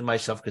to poison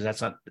myself because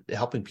that's not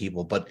helping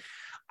people. But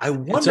I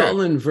wonder, it's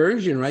all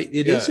inversion, right?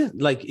 It isn't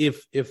like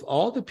if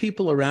all the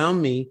people around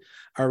me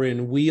are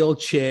in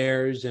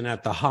wheelchairs and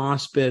at the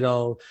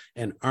hospital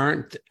and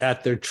aren't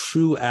at their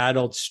true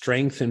adult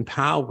strength and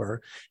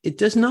power, it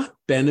does not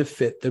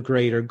benefit the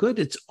greater good.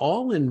 It's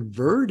all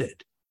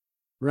inverted,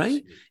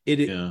 right?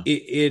 It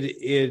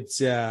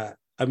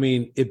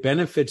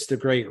benefits the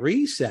Great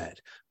Reset,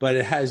 but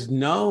it has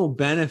no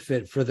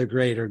benefit for the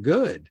greater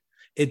good.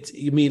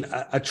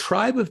 A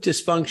tribe of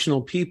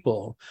dysfunctional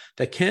people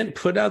that can't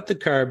put out the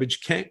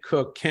garbage, can't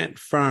cook, can't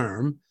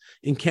farm,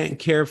 and can't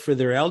care for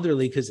their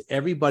elderly because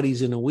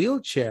everybody's in a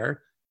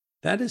wheelchair.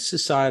 That is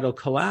societal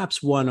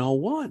collapse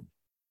 101.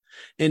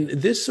 And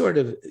this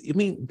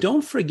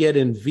don't forget,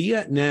 in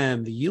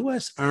Vietnam, the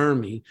U.S.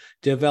 Army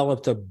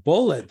developed a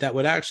bullet that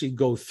would actually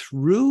go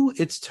through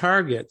its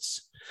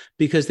targets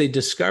because they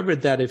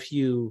discovered that if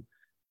you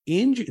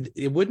injured,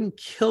 it wouldn't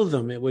kill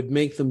them, it would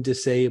make them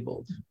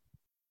disabled.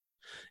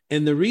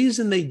 And the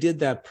reason they did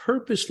that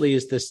purposely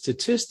is the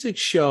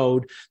statistics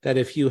showed that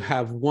if you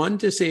have one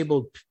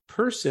disabled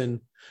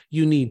person,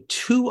 you need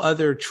two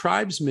other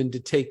tribesmen to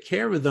take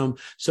care of them.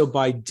 So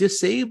by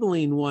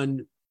disabling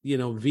one,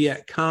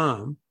 Viet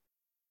Cong,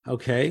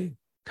 okay,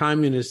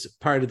 communist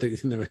part of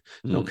the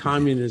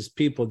communist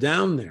people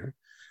down there,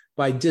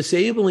 by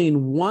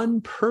disabling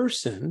one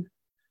person,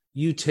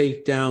 you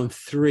take down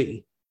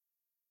three.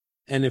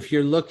 And if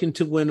you're looking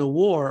to win a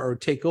war or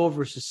take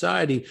over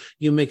society,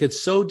 you make it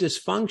so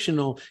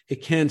dysfunctional,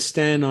 it can't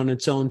stand on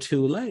its own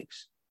two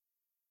legs.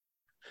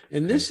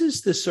 And this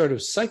is the sort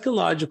of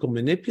psychological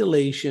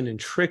manipulation and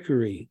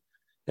trickery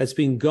that's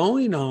been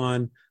going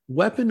on,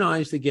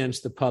 weaponized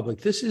against the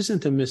public. This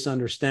isn't a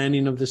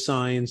misunderstanding of the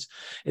science.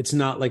 It's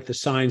not like the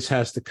science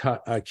has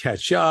to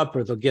catch up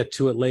or they'll get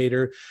to it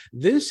later.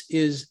 This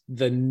is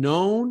the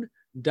known,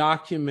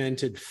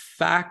 documented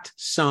fact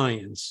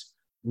science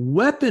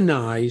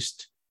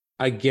weaponized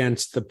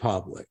against the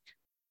public.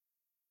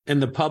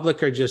 And the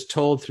public are just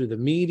told through the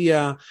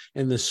media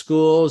and the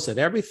schools that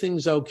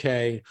everything's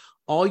okay.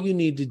 All you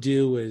need to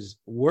do is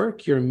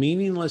work your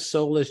meaningless,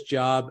 soulless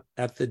job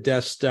at the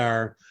Death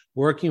Star,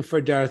 working for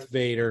Darth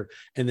Vader.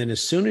 And then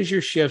as soon as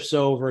your shift's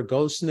over,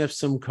 go sniff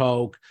some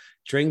coke,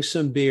 drink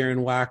some beer,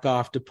 and whack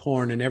off to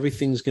porn, and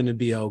everything's going to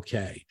be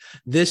okay.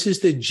 This is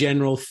the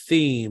general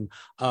theme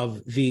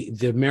of the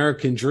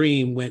American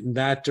dream. Went in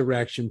that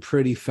direction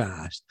pretty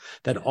fast.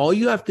 That all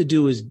you have to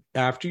do is,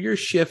 after your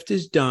shift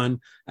is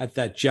done at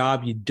that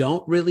job you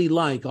don't really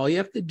like, all you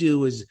have to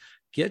do is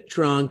get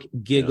drunk,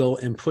 giggle,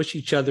 and push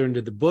each other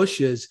into the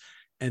bushes.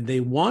 And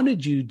they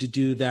wanted you to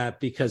do that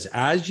because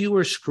as you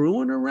were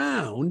screwing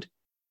around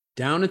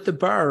down at the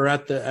bar or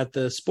at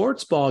the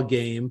sports ball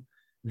game,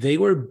 they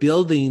were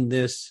building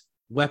this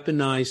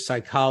weaponized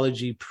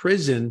psychology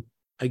prison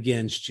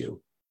against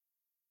you.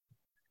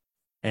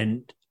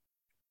 And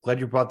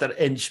glad you brought that.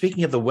 And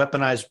speaking of the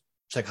weaponized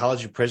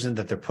psychology prison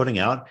that they're putting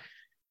out,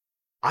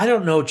 I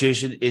don't know,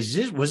 Jason,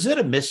 was it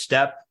a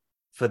misstep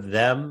for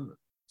them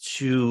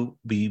to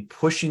be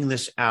pushing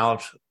this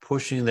out,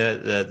 pushing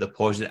the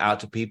poison out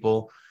to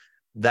people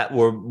that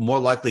were more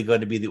likely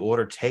going to be the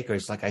order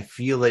takers? Like, I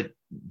feel that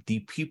the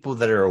people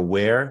that are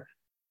aware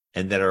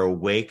and that are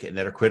awake and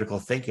that are critical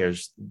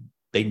thinkers,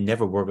 they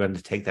never were going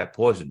to take that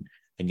poison.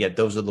 And yet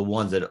those are the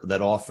ones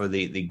that offer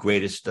the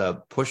greatest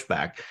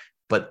pushback.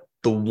 But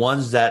the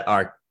ones that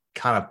are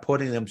kind of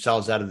putting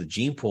themselves out of the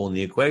gene pool in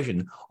the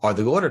equation are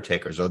the order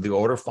takers or the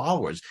order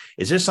followers.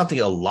 Is there something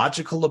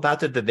illogical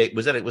about it?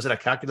 Was it a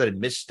calculated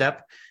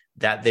misstep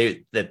that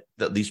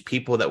these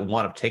people that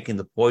wound up taking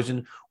the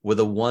poison were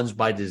the ones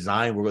by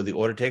design were the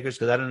order takers?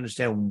 Because I don't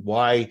understand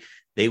why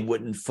they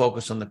wouldn't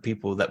focus on the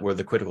people that were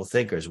the critical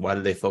thinkers. Why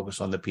did they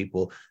focus on the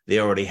people they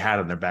already had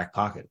in their back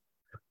pocket?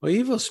 Well,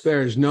 evil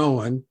spares no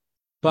one,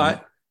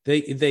 but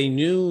they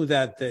knew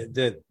that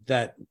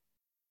that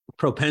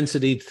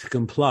propensity to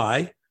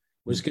comply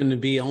was going to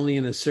be only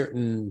in a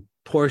certain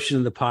portion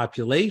of the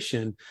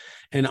population.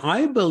 And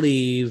I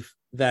believe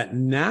that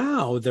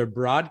now they're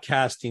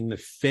broadcasting the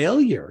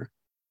failure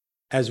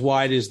as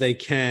wide as they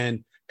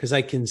can, because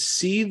I can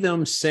see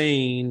them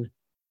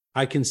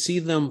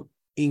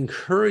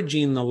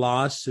encouraging the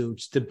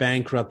lawsuits to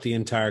bankrupt the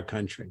entire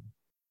country.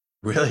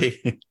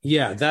 Really?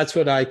 Yeah, that's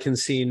what I can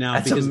see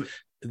now. Because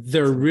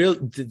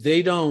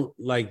they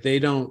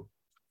don't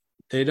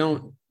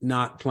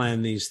not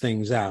plan these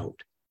things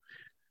out.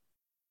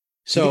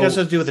 So it has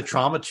to do with the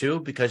trauma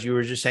too, because you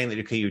were just saying that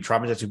you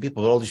traumatized two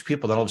people, but all these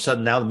people, then all of a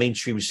sudden now the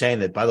mainstream is saying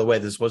that, by the way,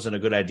 this wasn't a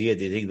good idea.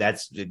 Do you think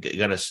that's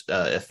going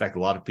to affect a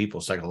lot of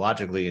people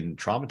psychologically and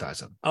traumatize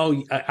them?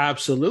 Oh,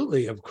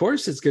 absolutely. Of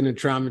course it's going to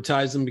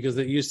traumatize them, because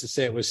they used to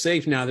say it was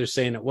safe. Now they're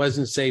saying it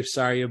wasn't safe.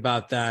 Sorry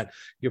about that.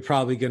 You're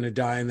probably going to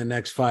die in the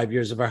next 5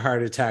 years of a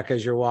heart attack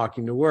as you're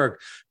walking to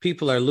work.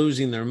 People are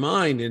losing their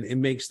mind, and it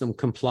makes them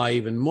comply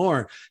even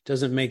more.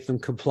 Doesn't make them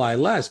comply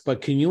less.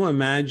 But can you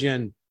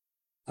imagine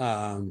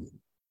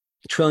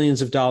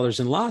trillions of dollars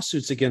in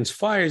lawsuits against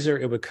Pfizer?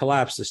 It would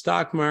collapse the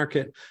stock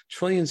market.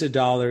 Trillions of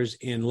dollars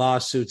in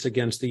lawsuits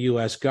against the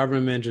U.S.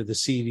 government or the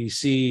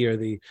CDC or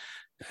the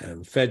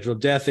Federal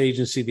Death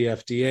Agency, the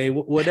FDA,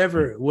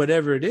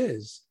 whatever it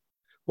is.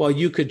 Well,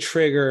 you could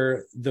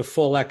trigger the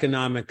full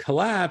economic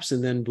collapse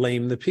and then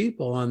blame the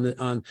people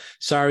on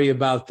sorry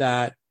about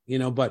that.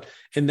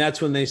 And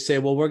that's when they say,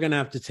 well, we're going to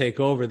have to take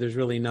over. There's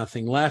really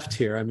nothing left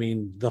here. I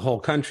mean, the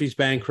whole country's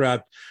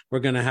bankrupt. We're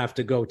going to have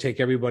to go take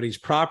everybody's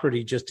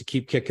property just to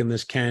keep kicking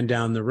this can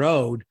down the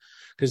road,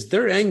 because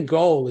their end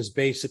goal is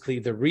basically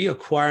the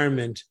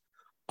reacquirement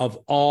of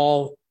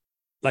all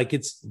like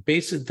it's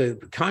basically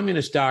the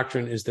communist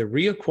doctrine is the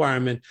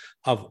reacquirement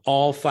of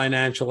all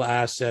financial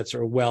assets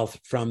or wealth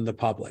from the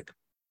public.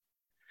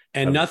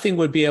 And nothing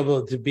would be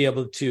able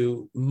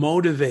to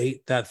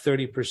motivate that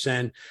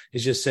 30%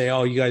 is just say,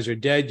 oh, you guys are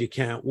dead. You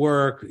can't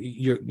work.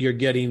 You're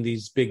getting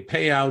these big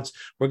payouts.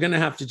 We're going to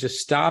have to just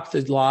stop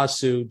the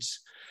lawsuits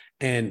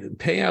and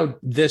pay out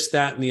this,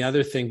 that, and the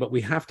other thing. But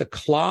we have to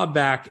claw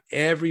back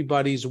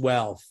everybody's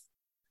wealth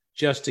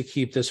just to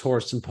keep this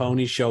horse and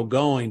pony show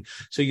going.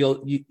 So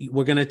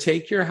we're going to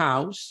take your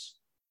house.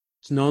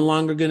 It's no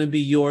longer going to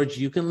be yours.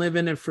 You can live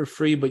in it for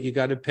free, but you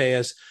got to pay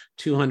us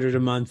 $200 a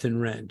month in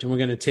rent. And we're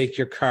going to take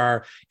your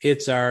car.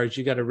 It's ours.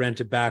 You got to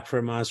rent it back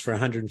from us for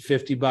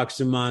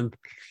 $150 a month.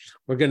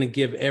 We're going to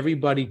give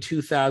everybody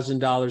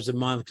 $2,000 a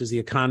month because the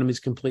economy is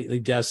completely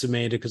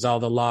decimated because all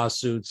the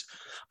lawsuits.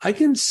 I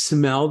can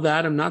smell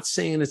that. I'm not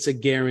saying it's a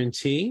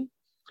guarantee.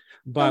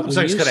 But it looks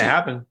like it's going to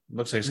happen.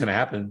 Looks like it's going to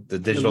happen. The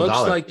digital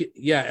dollar.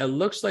 It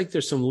looks like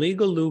there's some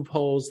legal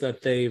loopholes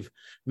that they've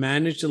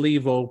managed to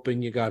leave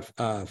open. You got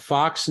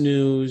Fox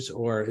News,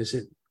 or is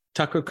it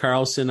Tucker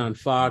Carlson on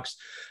Fox?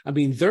 I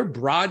mean, they're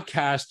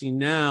broadcasting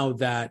now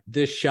that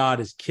this shot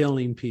is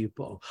killing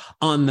people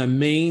on the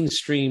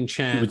mainstream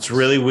channel. It's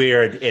really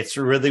weird. It's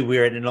really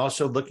weird. And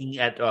also looking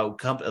at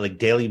like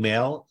Daily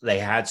Mail, they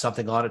had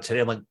something on it today.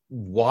 I'm like,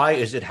 why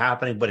is it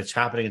happening? But it's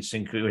happening in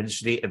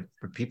synchronicity. And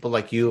for people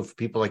like you, for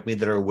people like me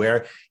that are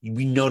aware,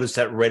 we notice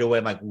that right away.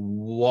 I'm like,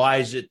 why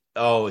is it?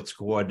 Oh, it's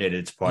coordinated.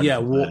 It's part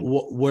of the plan.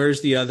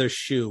 Where's the other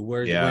shoe?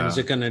 When is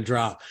it going to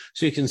drop?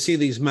 So you can see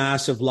these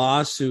massive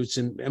lawsuits.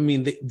 And I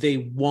mean, they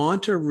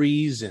want a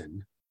reason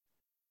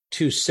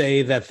to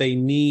say that they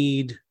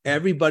need,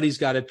 everybody's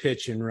got a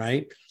pitch in,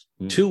 right?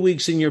 2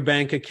 weeks in your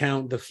bank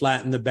account to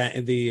flatten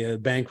the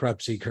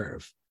bankruptcy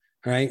curve,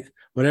 right?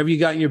 Whatever you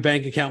got in your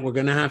bank account, we're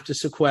going to have to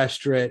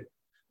sequester it,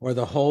 or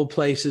the whole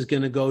place is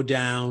going to go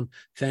down.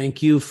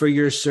 Thank you for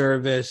your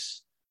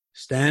service.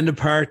 Stand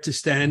apart to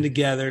stand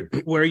together.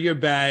 Wear your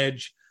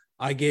badge.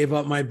 I gave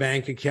up my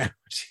bank account.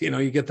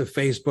 You get the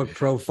Facebook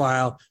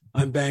profile.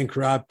 I'm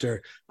bankrupt,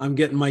 or I'm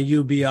getting my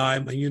UBI,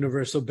 my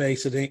universal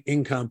basic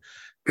income.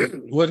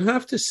 We'll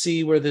have to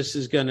see where this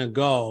is going to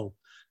go.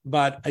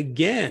 But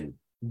again,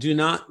 do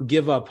not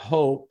give up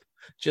hope.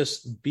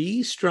 Just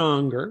be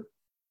stronger.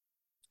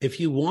 If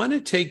you want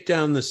to take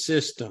down the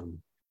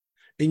system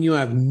and you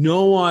have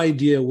no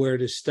idea where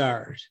to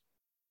start,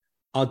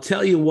 I'll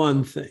tell you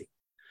one thing.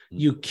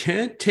 You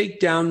can't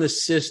take down the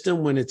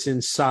system when it's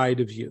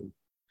inside of you.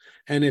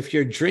 And if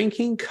you're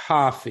drinking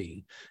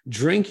coffee,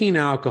 drinking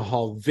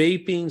alcohol,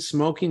 vaping,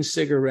 smoking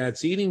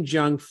cigarettes, eating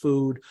junk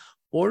food,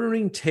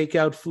 ordering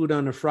takeout food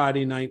on a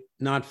Friday night,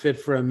 not fit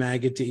for a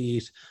maggot to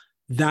eat,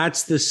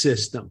 that's the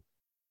system.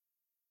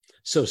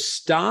 So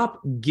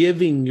stop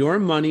giving your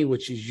money,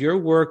 which is your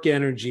work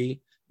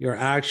energy, your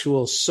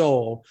actual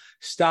soul.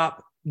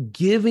 Stop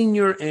giving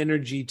your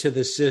energy to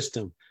the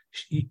system.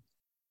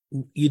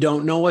 You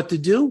don't know what to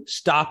do?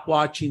 Stop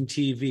watching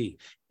TV.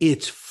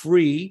 It's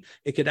free.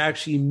 It could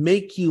actually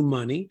make you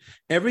money.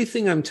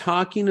 Everything I'm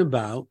talking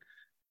about,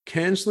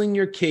 canceling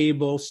your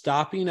cable,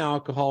 stopping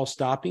alcohol,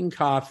 stopping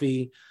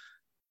coffee.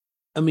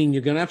 I mean,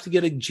 you're going to have to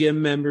get a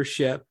gym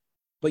membership,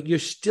 but you're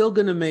still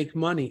going to make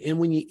money. And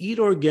when you eat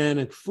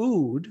organic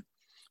food,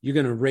 you're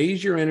going to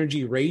raise your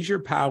energy, raise your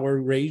power,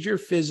 raise your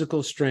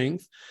physical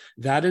strength.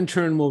 That in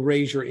turn will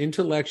raise your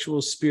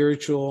intellectual,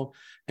 spiritual,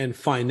 and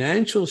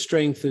financial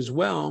strength as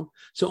well.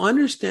 So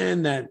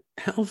understand that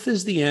health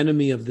is the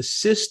enemy of the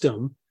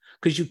system,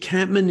 because you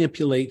can't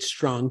manipulate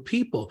strong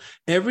people.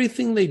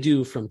 Everything they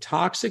do, from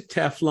toxic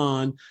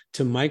Teflon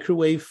to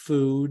microwave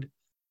food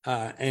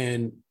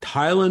and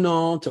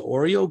Tylenol to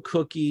Oreo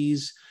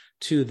cookies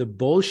to the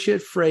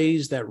bullshit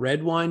phrase that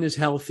red wine is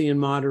healthy in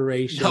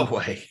moderation. No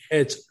way.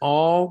 It's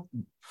all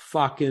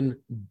fucking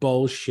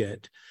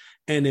bullshit.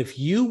 And if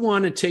you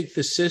want to take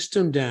the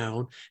system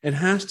down, it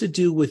has to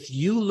do with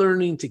you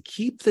learning to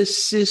keep the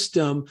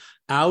system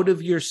out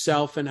of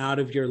yourself and out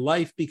of your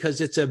life, because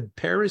it's a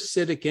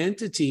parasitic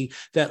entity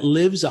that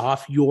lives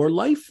off your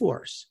life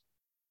force.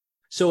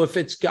 So if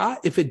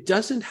it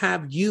doesn't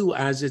have you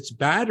as its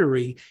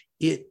battery,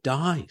 it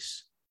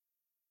dies.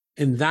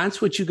 And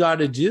that's what you got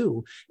to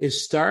do,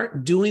 is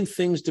start doing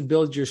things to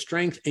build your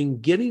strength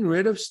and getting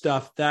rid of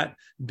stuff that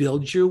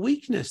builds your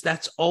weakness.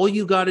 That's all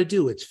you got to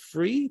do. It's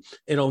free.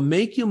 It'll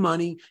make you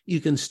money.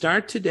 You can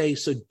start today.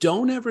 So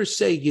don't ever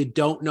say you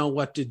don't know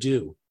what to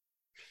do.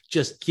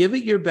 Just give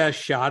it your best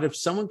shot. If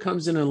someone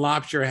comes in and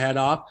lops your head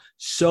off,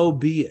 so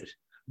be it.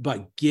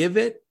 But give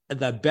it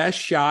the best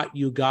shot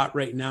you got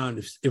right now.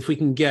 And if we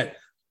can get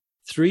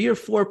 3 or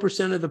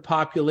 4% of the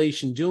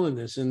population doing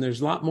this, and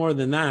there's a lot more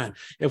than that,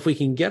 if we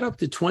can get up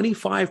to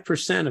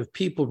 25% of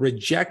people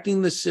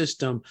rejecting the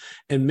system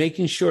and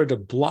making sure to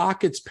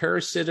block its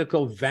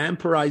parasitical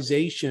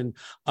vampirization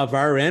of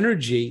our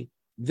energy,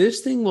 this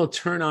thing will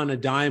turn on a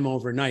dime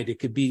overnight. It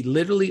could be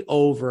literally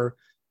over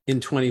in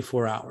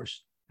 24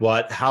 hours.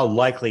 But how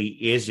likely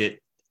is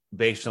it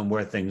based on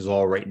where things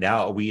are right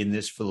now, are we in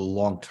this for the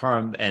long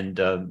term? And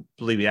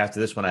believe me, after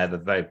this one, I have a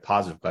very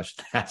positive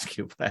question to ask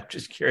you, but I'm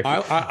just curious.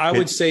 I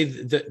would say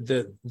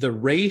the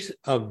rate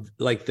of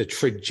like the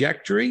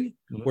trajectory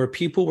where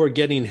people were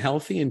getting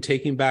healthy and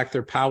taking back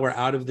their power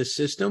out of the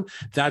system,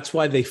 that's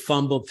why they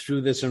fumbled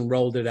through this and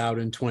rolled it out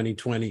in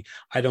 2020.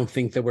 I don't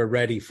think that we're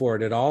ready for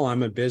it at all.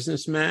 I'm a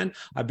businessman.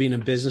 I've been a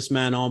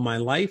businessman all my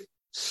life.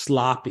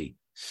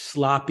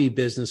 Sloppy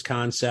business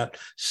concept,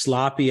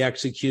 sloppy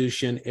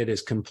execution. It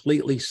is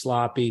completely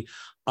sloppy.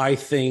 I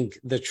think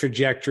the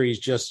trajectory is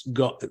just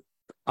go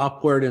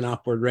upward and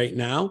upward right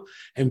now.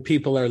 And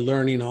people are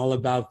learning all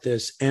about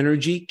this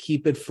energy.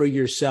 Keep it for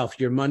yourself.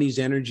 Your money's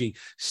energy.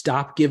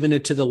 Stop giving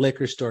it to the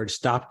liquor store.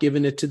 Stop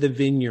giving it to the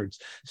vineyards.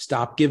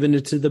 Stop giving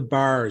it to the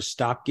bars.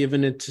 Stop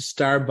giving it to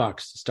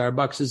Starbucks.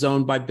 Starbucks is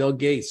owned by Bill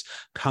Gates.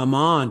 Come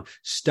on.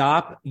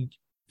 Stop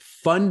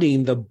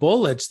funding the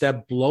bullets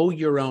that blow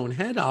your own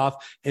head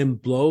off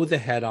and blow the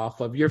head off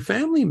of your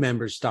family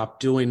members. Stop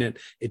doing it.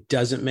 It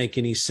doesn't make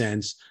any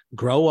sense.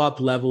 Grow up,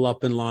 level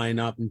up, and line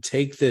up, and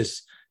take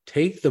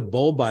the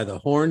bull by the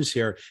horns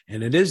here.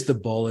 And it is the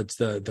bull. It's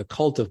the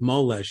cult of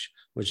Molesh,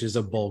 which is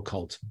a bull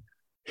cult.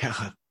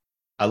 Yeah,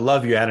 I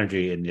love your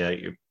energy. And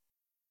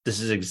this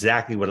is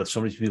exactly what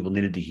so many people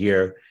needed to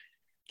hear.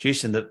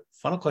 Jason, the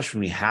final question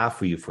we have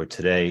for you for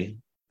today.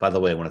 By the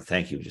way, I want to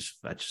thank you.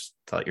 I just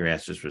thought your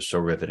answers were so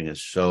riveting and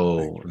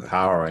so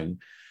empowering.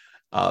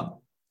 The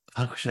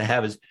final question I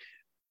have is,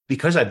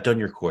 because I've done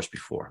your course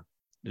before,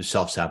 the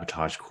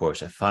self-sabotage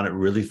course, I found it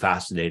really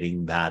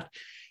fascinating that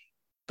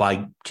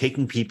by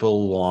taking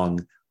people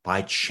along,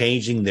 by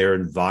changing their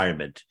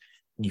environment,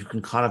 you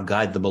can kind of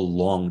guide them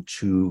along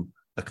to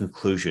a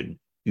conclusion.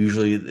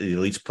 Usually the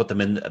elites put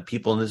them in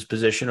people in this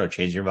position or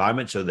change their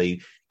environment so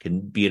they can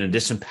be in a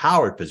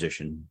disempowered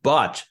position.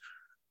 But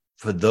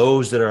for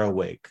those that are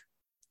awake,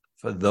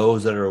 for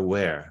those that are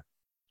aware,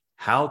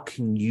 how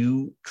can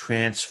you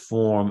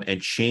transform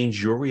and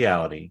change your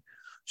reality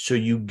so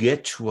you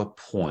get to a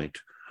point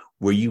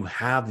where you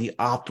have the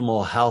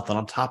optimal health? And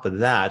on top of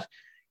that,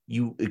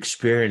 you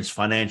experience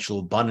financial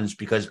abundance,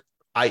 because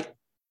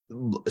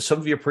some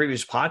of your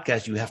previous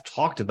podcasts, you have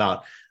talked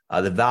about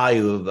the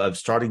value of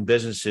starting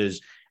businesses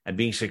and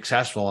being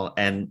successful.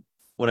 And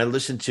when I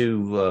listened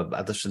to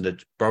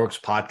Berwick's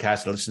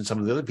podcast, and I listened to some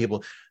of the other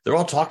people, they're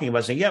all talking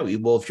about saying, yeah,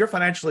 well, if you're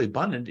financially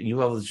abundant and you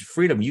have this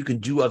freedom, you can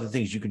do other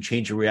things. You can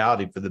change your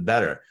reality for the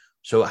better.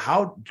 So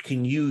how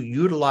can you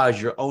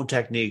utilize your own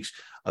techniques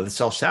of the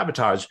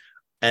self-sabotage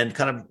and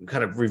kind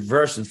of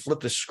reverse and flip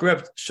the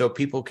script so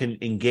people can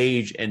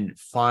engage and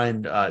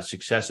find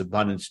success,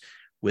 abundance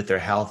with their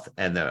health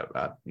and their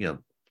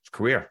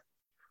career?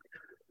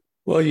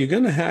 Well, you're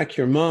going to hack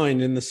your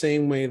mind in the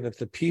same way that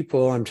the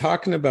people I'm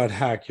talking about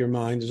hack your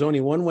mind. There's only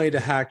one way to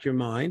hack your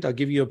mind. I'll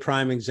give you a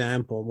prime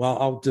example. Well,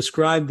 I'll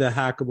describe the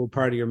hackable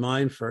part of your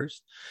mind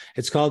first.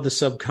 It's called the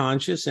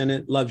subconscious, and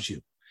it loves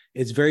you.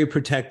 It's very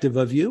protective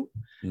of you,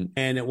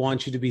 and it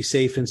wants you to be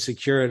safe and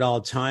secure at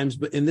all times.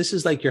 And this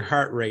is like your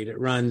heart rate. It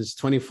runs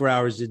 24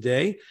 hours a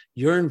day.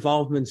 Your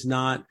involvement's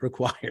not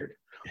required.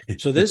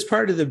 So this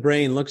part of the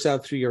brain looks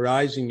out through your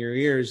eyes and your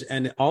ears,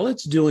 and all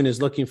it's doing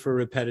is looking for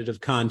repetitive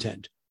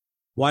content.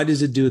 Why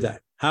does it do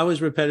that? How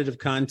is repetitive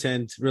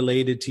content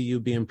related to you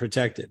being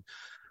protected?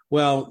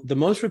 Well, the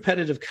most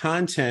repetitive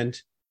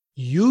content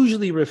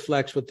usually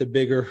reflects what the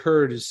bigger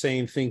herd is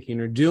saying, thinking,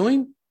 or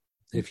doing.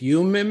 If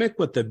you mimic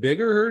what the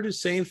bigger herd is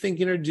saying,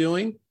 thinking, or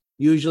doing,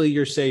 usually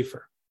you're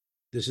safer.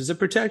 This is a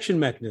protection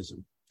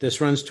mechanism.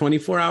 This runs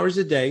 24 hours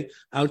a day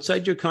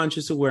outside your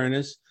conscious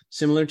awareness,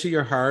 similar to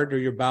your heart or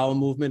your bowel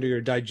movement or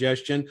your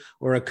digestion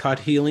or a cut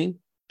healing.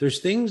 There's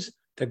things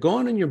that go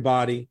on in your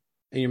body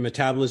and your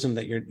metabolism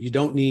that you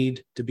don't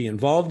need to be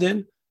involved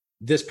in.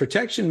 This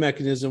protection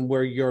mechanism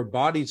where your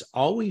body's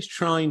always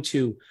trying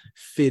to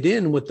fit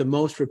in with the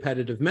most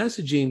repetitive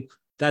messaging,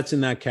 that's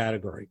in that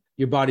category.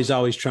 Your body's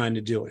always trying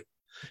to do it.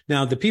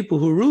 Now, the people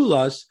who rule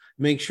us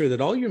make sure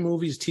that all your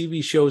movies,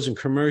 TV shows, and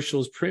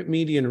commercials, print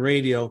media, and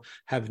radio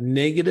have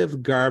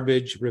negative,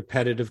 garbage,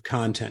 repetitive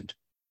content.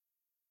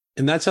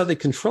 And that's how they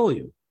control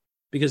you,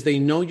 because they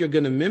know you're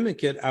going to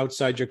mimic it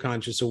outside your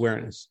conscious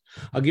awareness.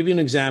 I'll give you an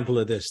example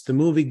of this. The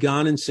movie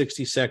Gone in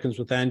 60 Seconds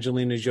with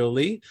Angelina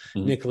Jolie,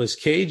 Nicolas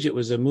Cage. It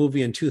was a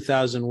movie in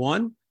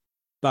 2001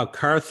 about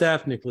car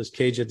theft. Nicolas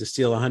Cage had to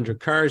steal 100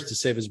 cars to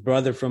save his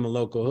brother from a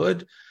local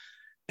hood.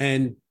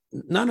 And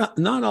not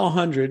all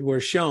 100 were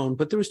shown,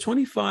 but there was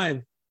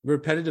 25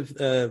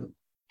 repetitive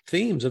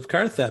themes of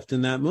car theft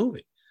in that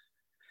movie.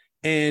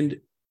 And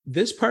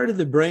this part of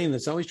the brain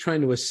that's always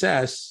trying to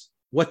assess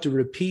what to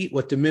repeat,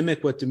 what to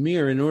mimic, what to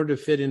mirror in order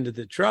to fit into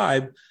the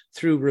tribe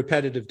through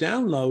repetitive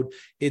download,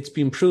 it's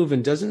been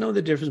proven, doesn't know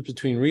the difference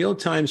between real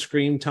time,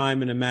 screen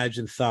time, and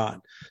imagined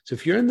thought. So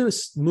if you're in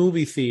this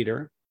movie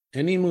theater,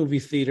 any movie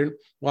theater,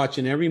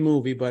 watching every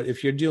movie, but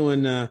if you're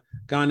doing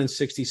Gone in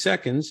 60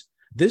 Seconds,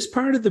 this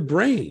part of the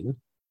brain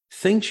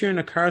thinks you're in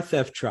a car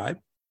theft tribe,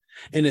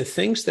 and it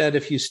thinks that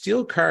if you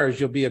steal cars,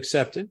 you'll be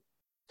accepted.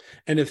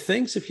 And it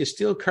thinks if you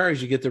steal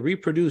cars, you get to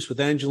reproduce with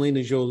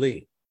Angelina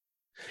Jolie.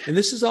 And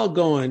this is all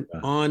going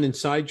on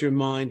inside your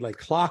mind like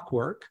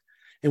clockwork.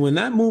 And when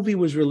that movie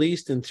was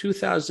released in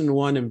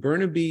 2001 in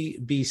Burnaby,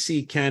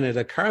 BC,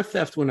 Canada, car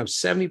theft went up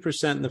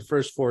 70% in the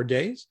first 4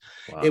 days.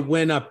 Wow. It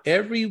went up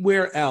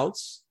everywhere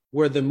else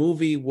where the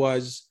movie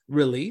was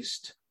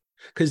released,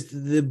 because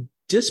the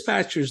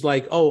dispatchers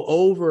like,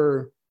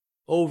 over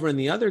in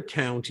the other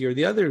county or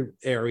the other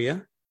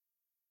area,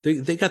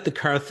 they got the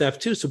car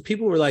theft too. So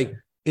people were like,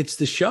 it's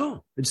the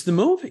show, it's the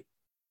movie.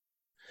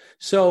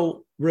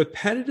 So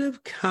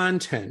repetitive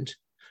content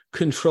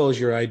controls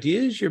your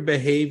ideas, your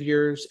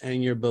behaviors,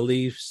 and your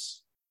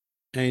beliefs,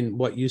 and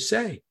what you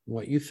say,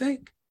 what you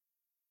think.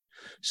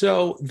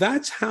 So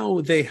that's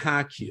how they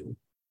hack you.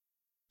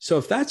 So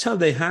if that's how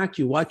they hack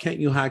you, why can't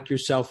you hack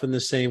yourself in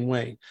the same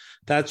way?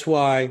 That's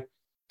why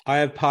I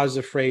have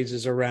positive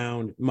phrases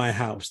around my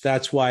house.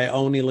 That's why I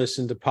only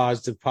listen to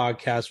positive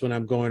podcasts when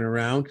I'm going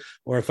around,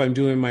 or if I'm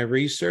doing my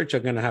research,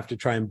 I'm going to have to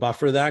try and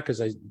buffer that,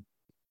 because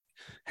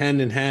hand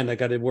in hand, I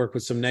got to work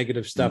with some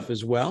negative stuff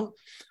as well.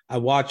 I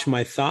watch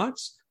my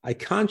thoughts. I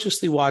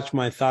consciously watch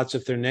my thoughts.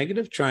 If they're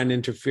negative, try and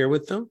interfere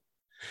with them.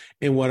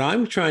 And what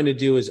I'm trying to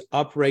do is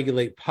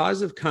upregulate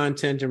positive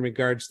content in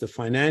regards to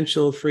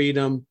financial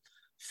freedom,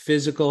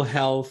 physical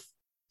health,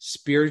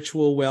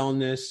 spiritual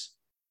wellness,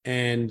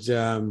 and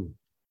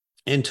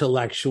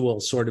intellectual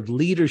sort of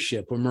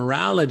leadership or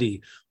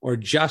morality or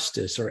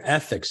justice or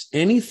ethics.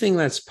 Anything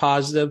that's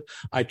positive,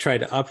 I try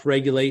to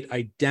upregulate.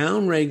 I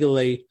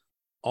downregulate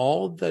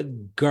all the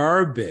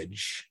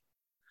garbage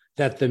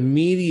that the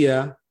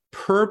media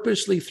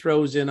purposely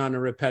throws in on a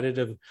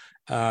repetitive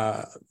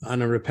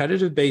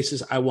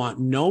basis. I want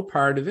no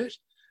part of it,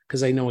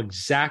 because I know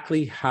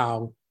exactly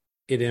how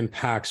it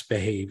impacts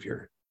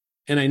behavior.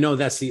 And I know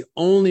that's the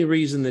only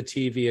reason the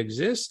TV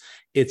exists.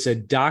 It's a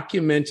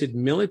documented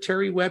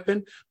military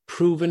weapon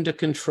proven to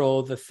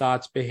control the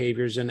thoughts,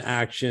 behaviors, and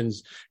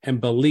actions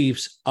and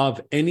beliefs of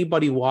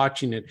anybody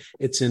watching it.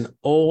 It's an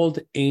old,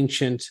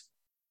 ancient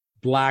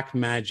black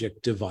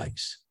magic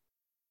device.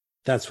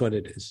 That's what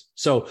it is.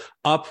 So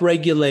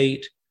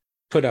upregulate,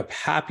 put up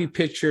happy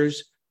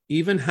pictures,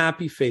 even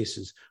happy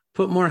faces.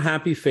 Put more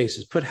happy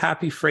faces. Put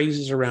happy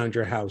phrases around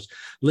your house.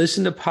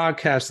 Listen to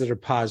podcasts that are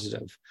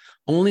positive.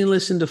 Only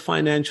listen to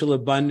financial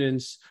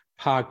abundance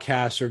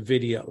podcasts or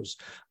videos.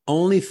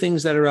 Only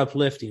things that are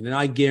uplifting. And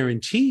I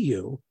guarantee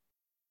you,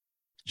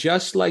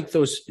 just like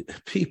those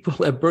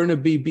people at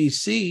Burnaby,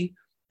 BC,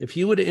 if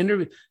you would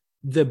interview,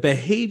 the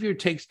behavior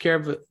takes care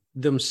of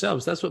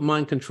themselves. That's what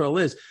mind control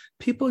is.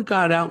 People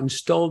got out and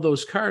stole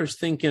those cars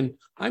thinking,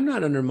 I'm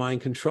not under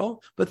mind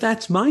control, but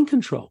that's mind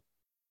control.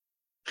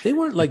 They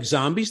weren't like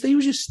zombies. They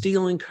were just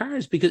stealing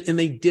cars and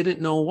they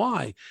didn't know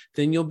why.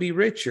 Then you'll be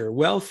richer,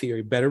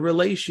 wealthier, better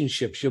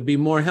relationships. You'll be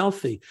more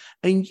healthy,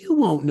 and you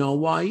won't know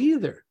why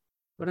either.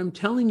 But I'm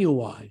telling you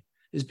why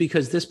is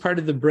because this part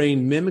of the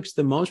brain mimics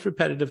the most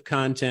repetitive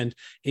content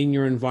in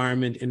your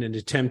environment in an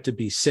attempt to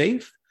be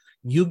safe.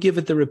 You give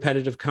it the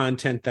repetitive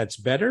content that's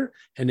better,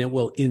 and it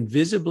will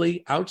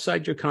invisibly,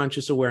 outside your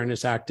conscious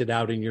awareness, act it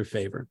out in your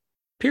favor.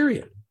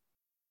 Period.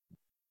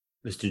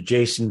 Mr.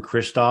 Jason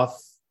Christoff,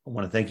 I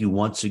want to thank you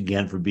once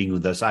again for being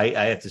with us. I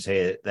have to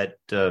say that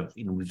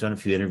we've done a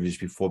few interviews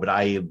before, but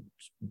I am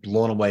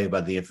blown away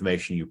by the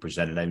information you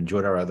presented. I've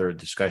enjoyed our other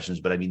discussions,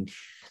 but I mean,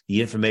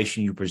 the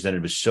information you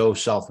presented was so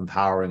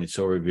self-empowering and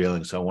so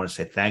revealing. So I want to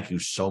say thank you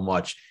so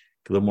much.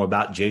 A little more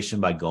about Jason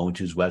by going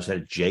to his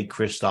website at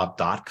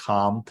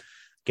jchristoff.com.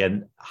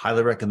 Again,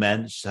 highly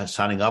recommend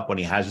signing up when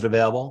he has it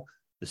available.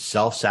 The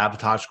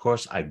self-sabotage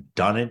course, I've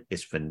done it.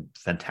 It's been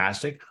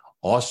fantastic.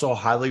 Also,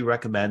 highly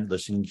recommend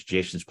listening to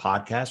Jason's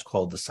podcast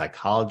called The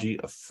Psychology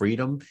of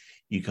Freedom.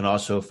 You can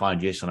also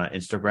find Jason on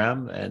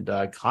Instagram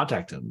and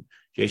contact him.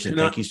 Jason,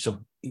 thank you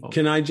so much.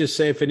 Can I just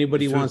say, if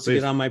anybody wants to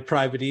get on my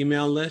private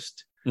email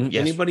list,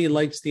 anybody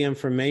likes the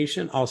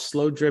information, I'll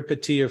slow drip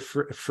it to you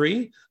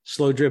free,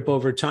 slow drip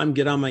over time.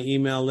 Get on my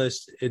email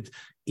list.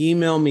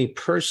 Email me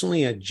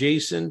personally at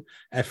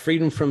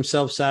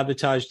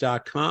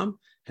jason@freedomfromselfsabotage.com,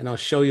 and I'll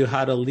show you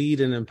how to lead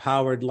an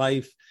empowered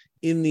life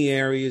in the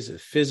areas of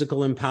physical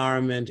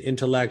empowerment,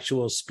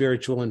 intellectual,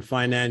 spiritual, and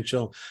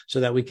financial, so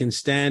that we can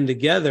stand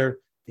together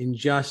and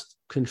just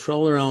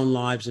control our own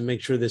lives and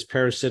make sure this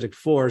parasitic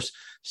force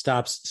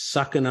stops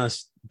sucking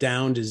us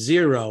down to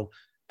zero.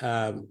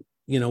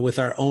 With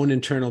our own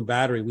internal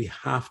battery, we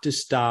have to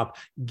stop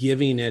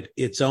giving it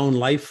its own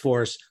life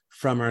force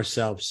from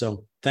ourselves.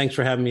 So thanks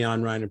for having me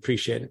on, Ryan.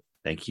 Appreciate it.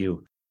 Thank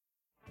you.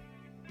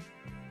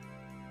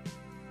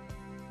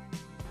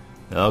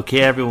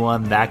 Okay,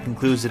 everyone, that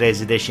concludes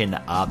today's edition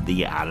of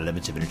the Outer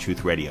Limits of Inner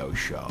Truth Radio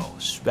Show.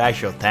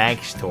 Special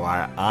thanks to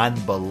our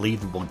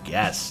unbelievable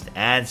guests,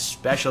 and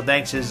special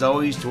thanks, as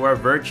always, to our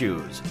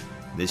virtues,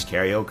 Miss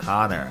Carrie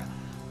O'Connor,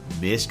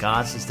 Miss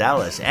Constance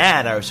Dallas,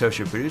 and our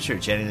associate producer,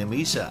 Jenny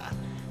Lamisa.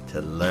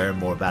 To learn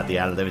more about the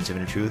Outer Limits of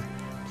Inner Truth,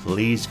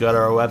 please go to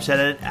our website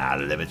at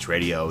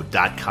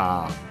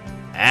outerlimitsradio.com.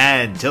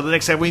 And till the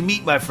next time we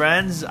meet, my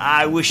friends,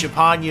 I wish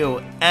upon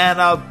you an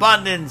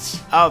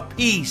abundance of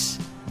peace,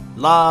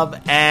 love,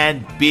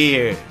 and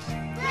beers.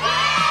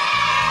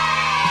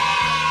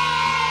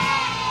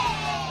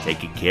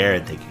 care,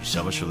 and thank you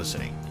so much for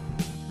listening.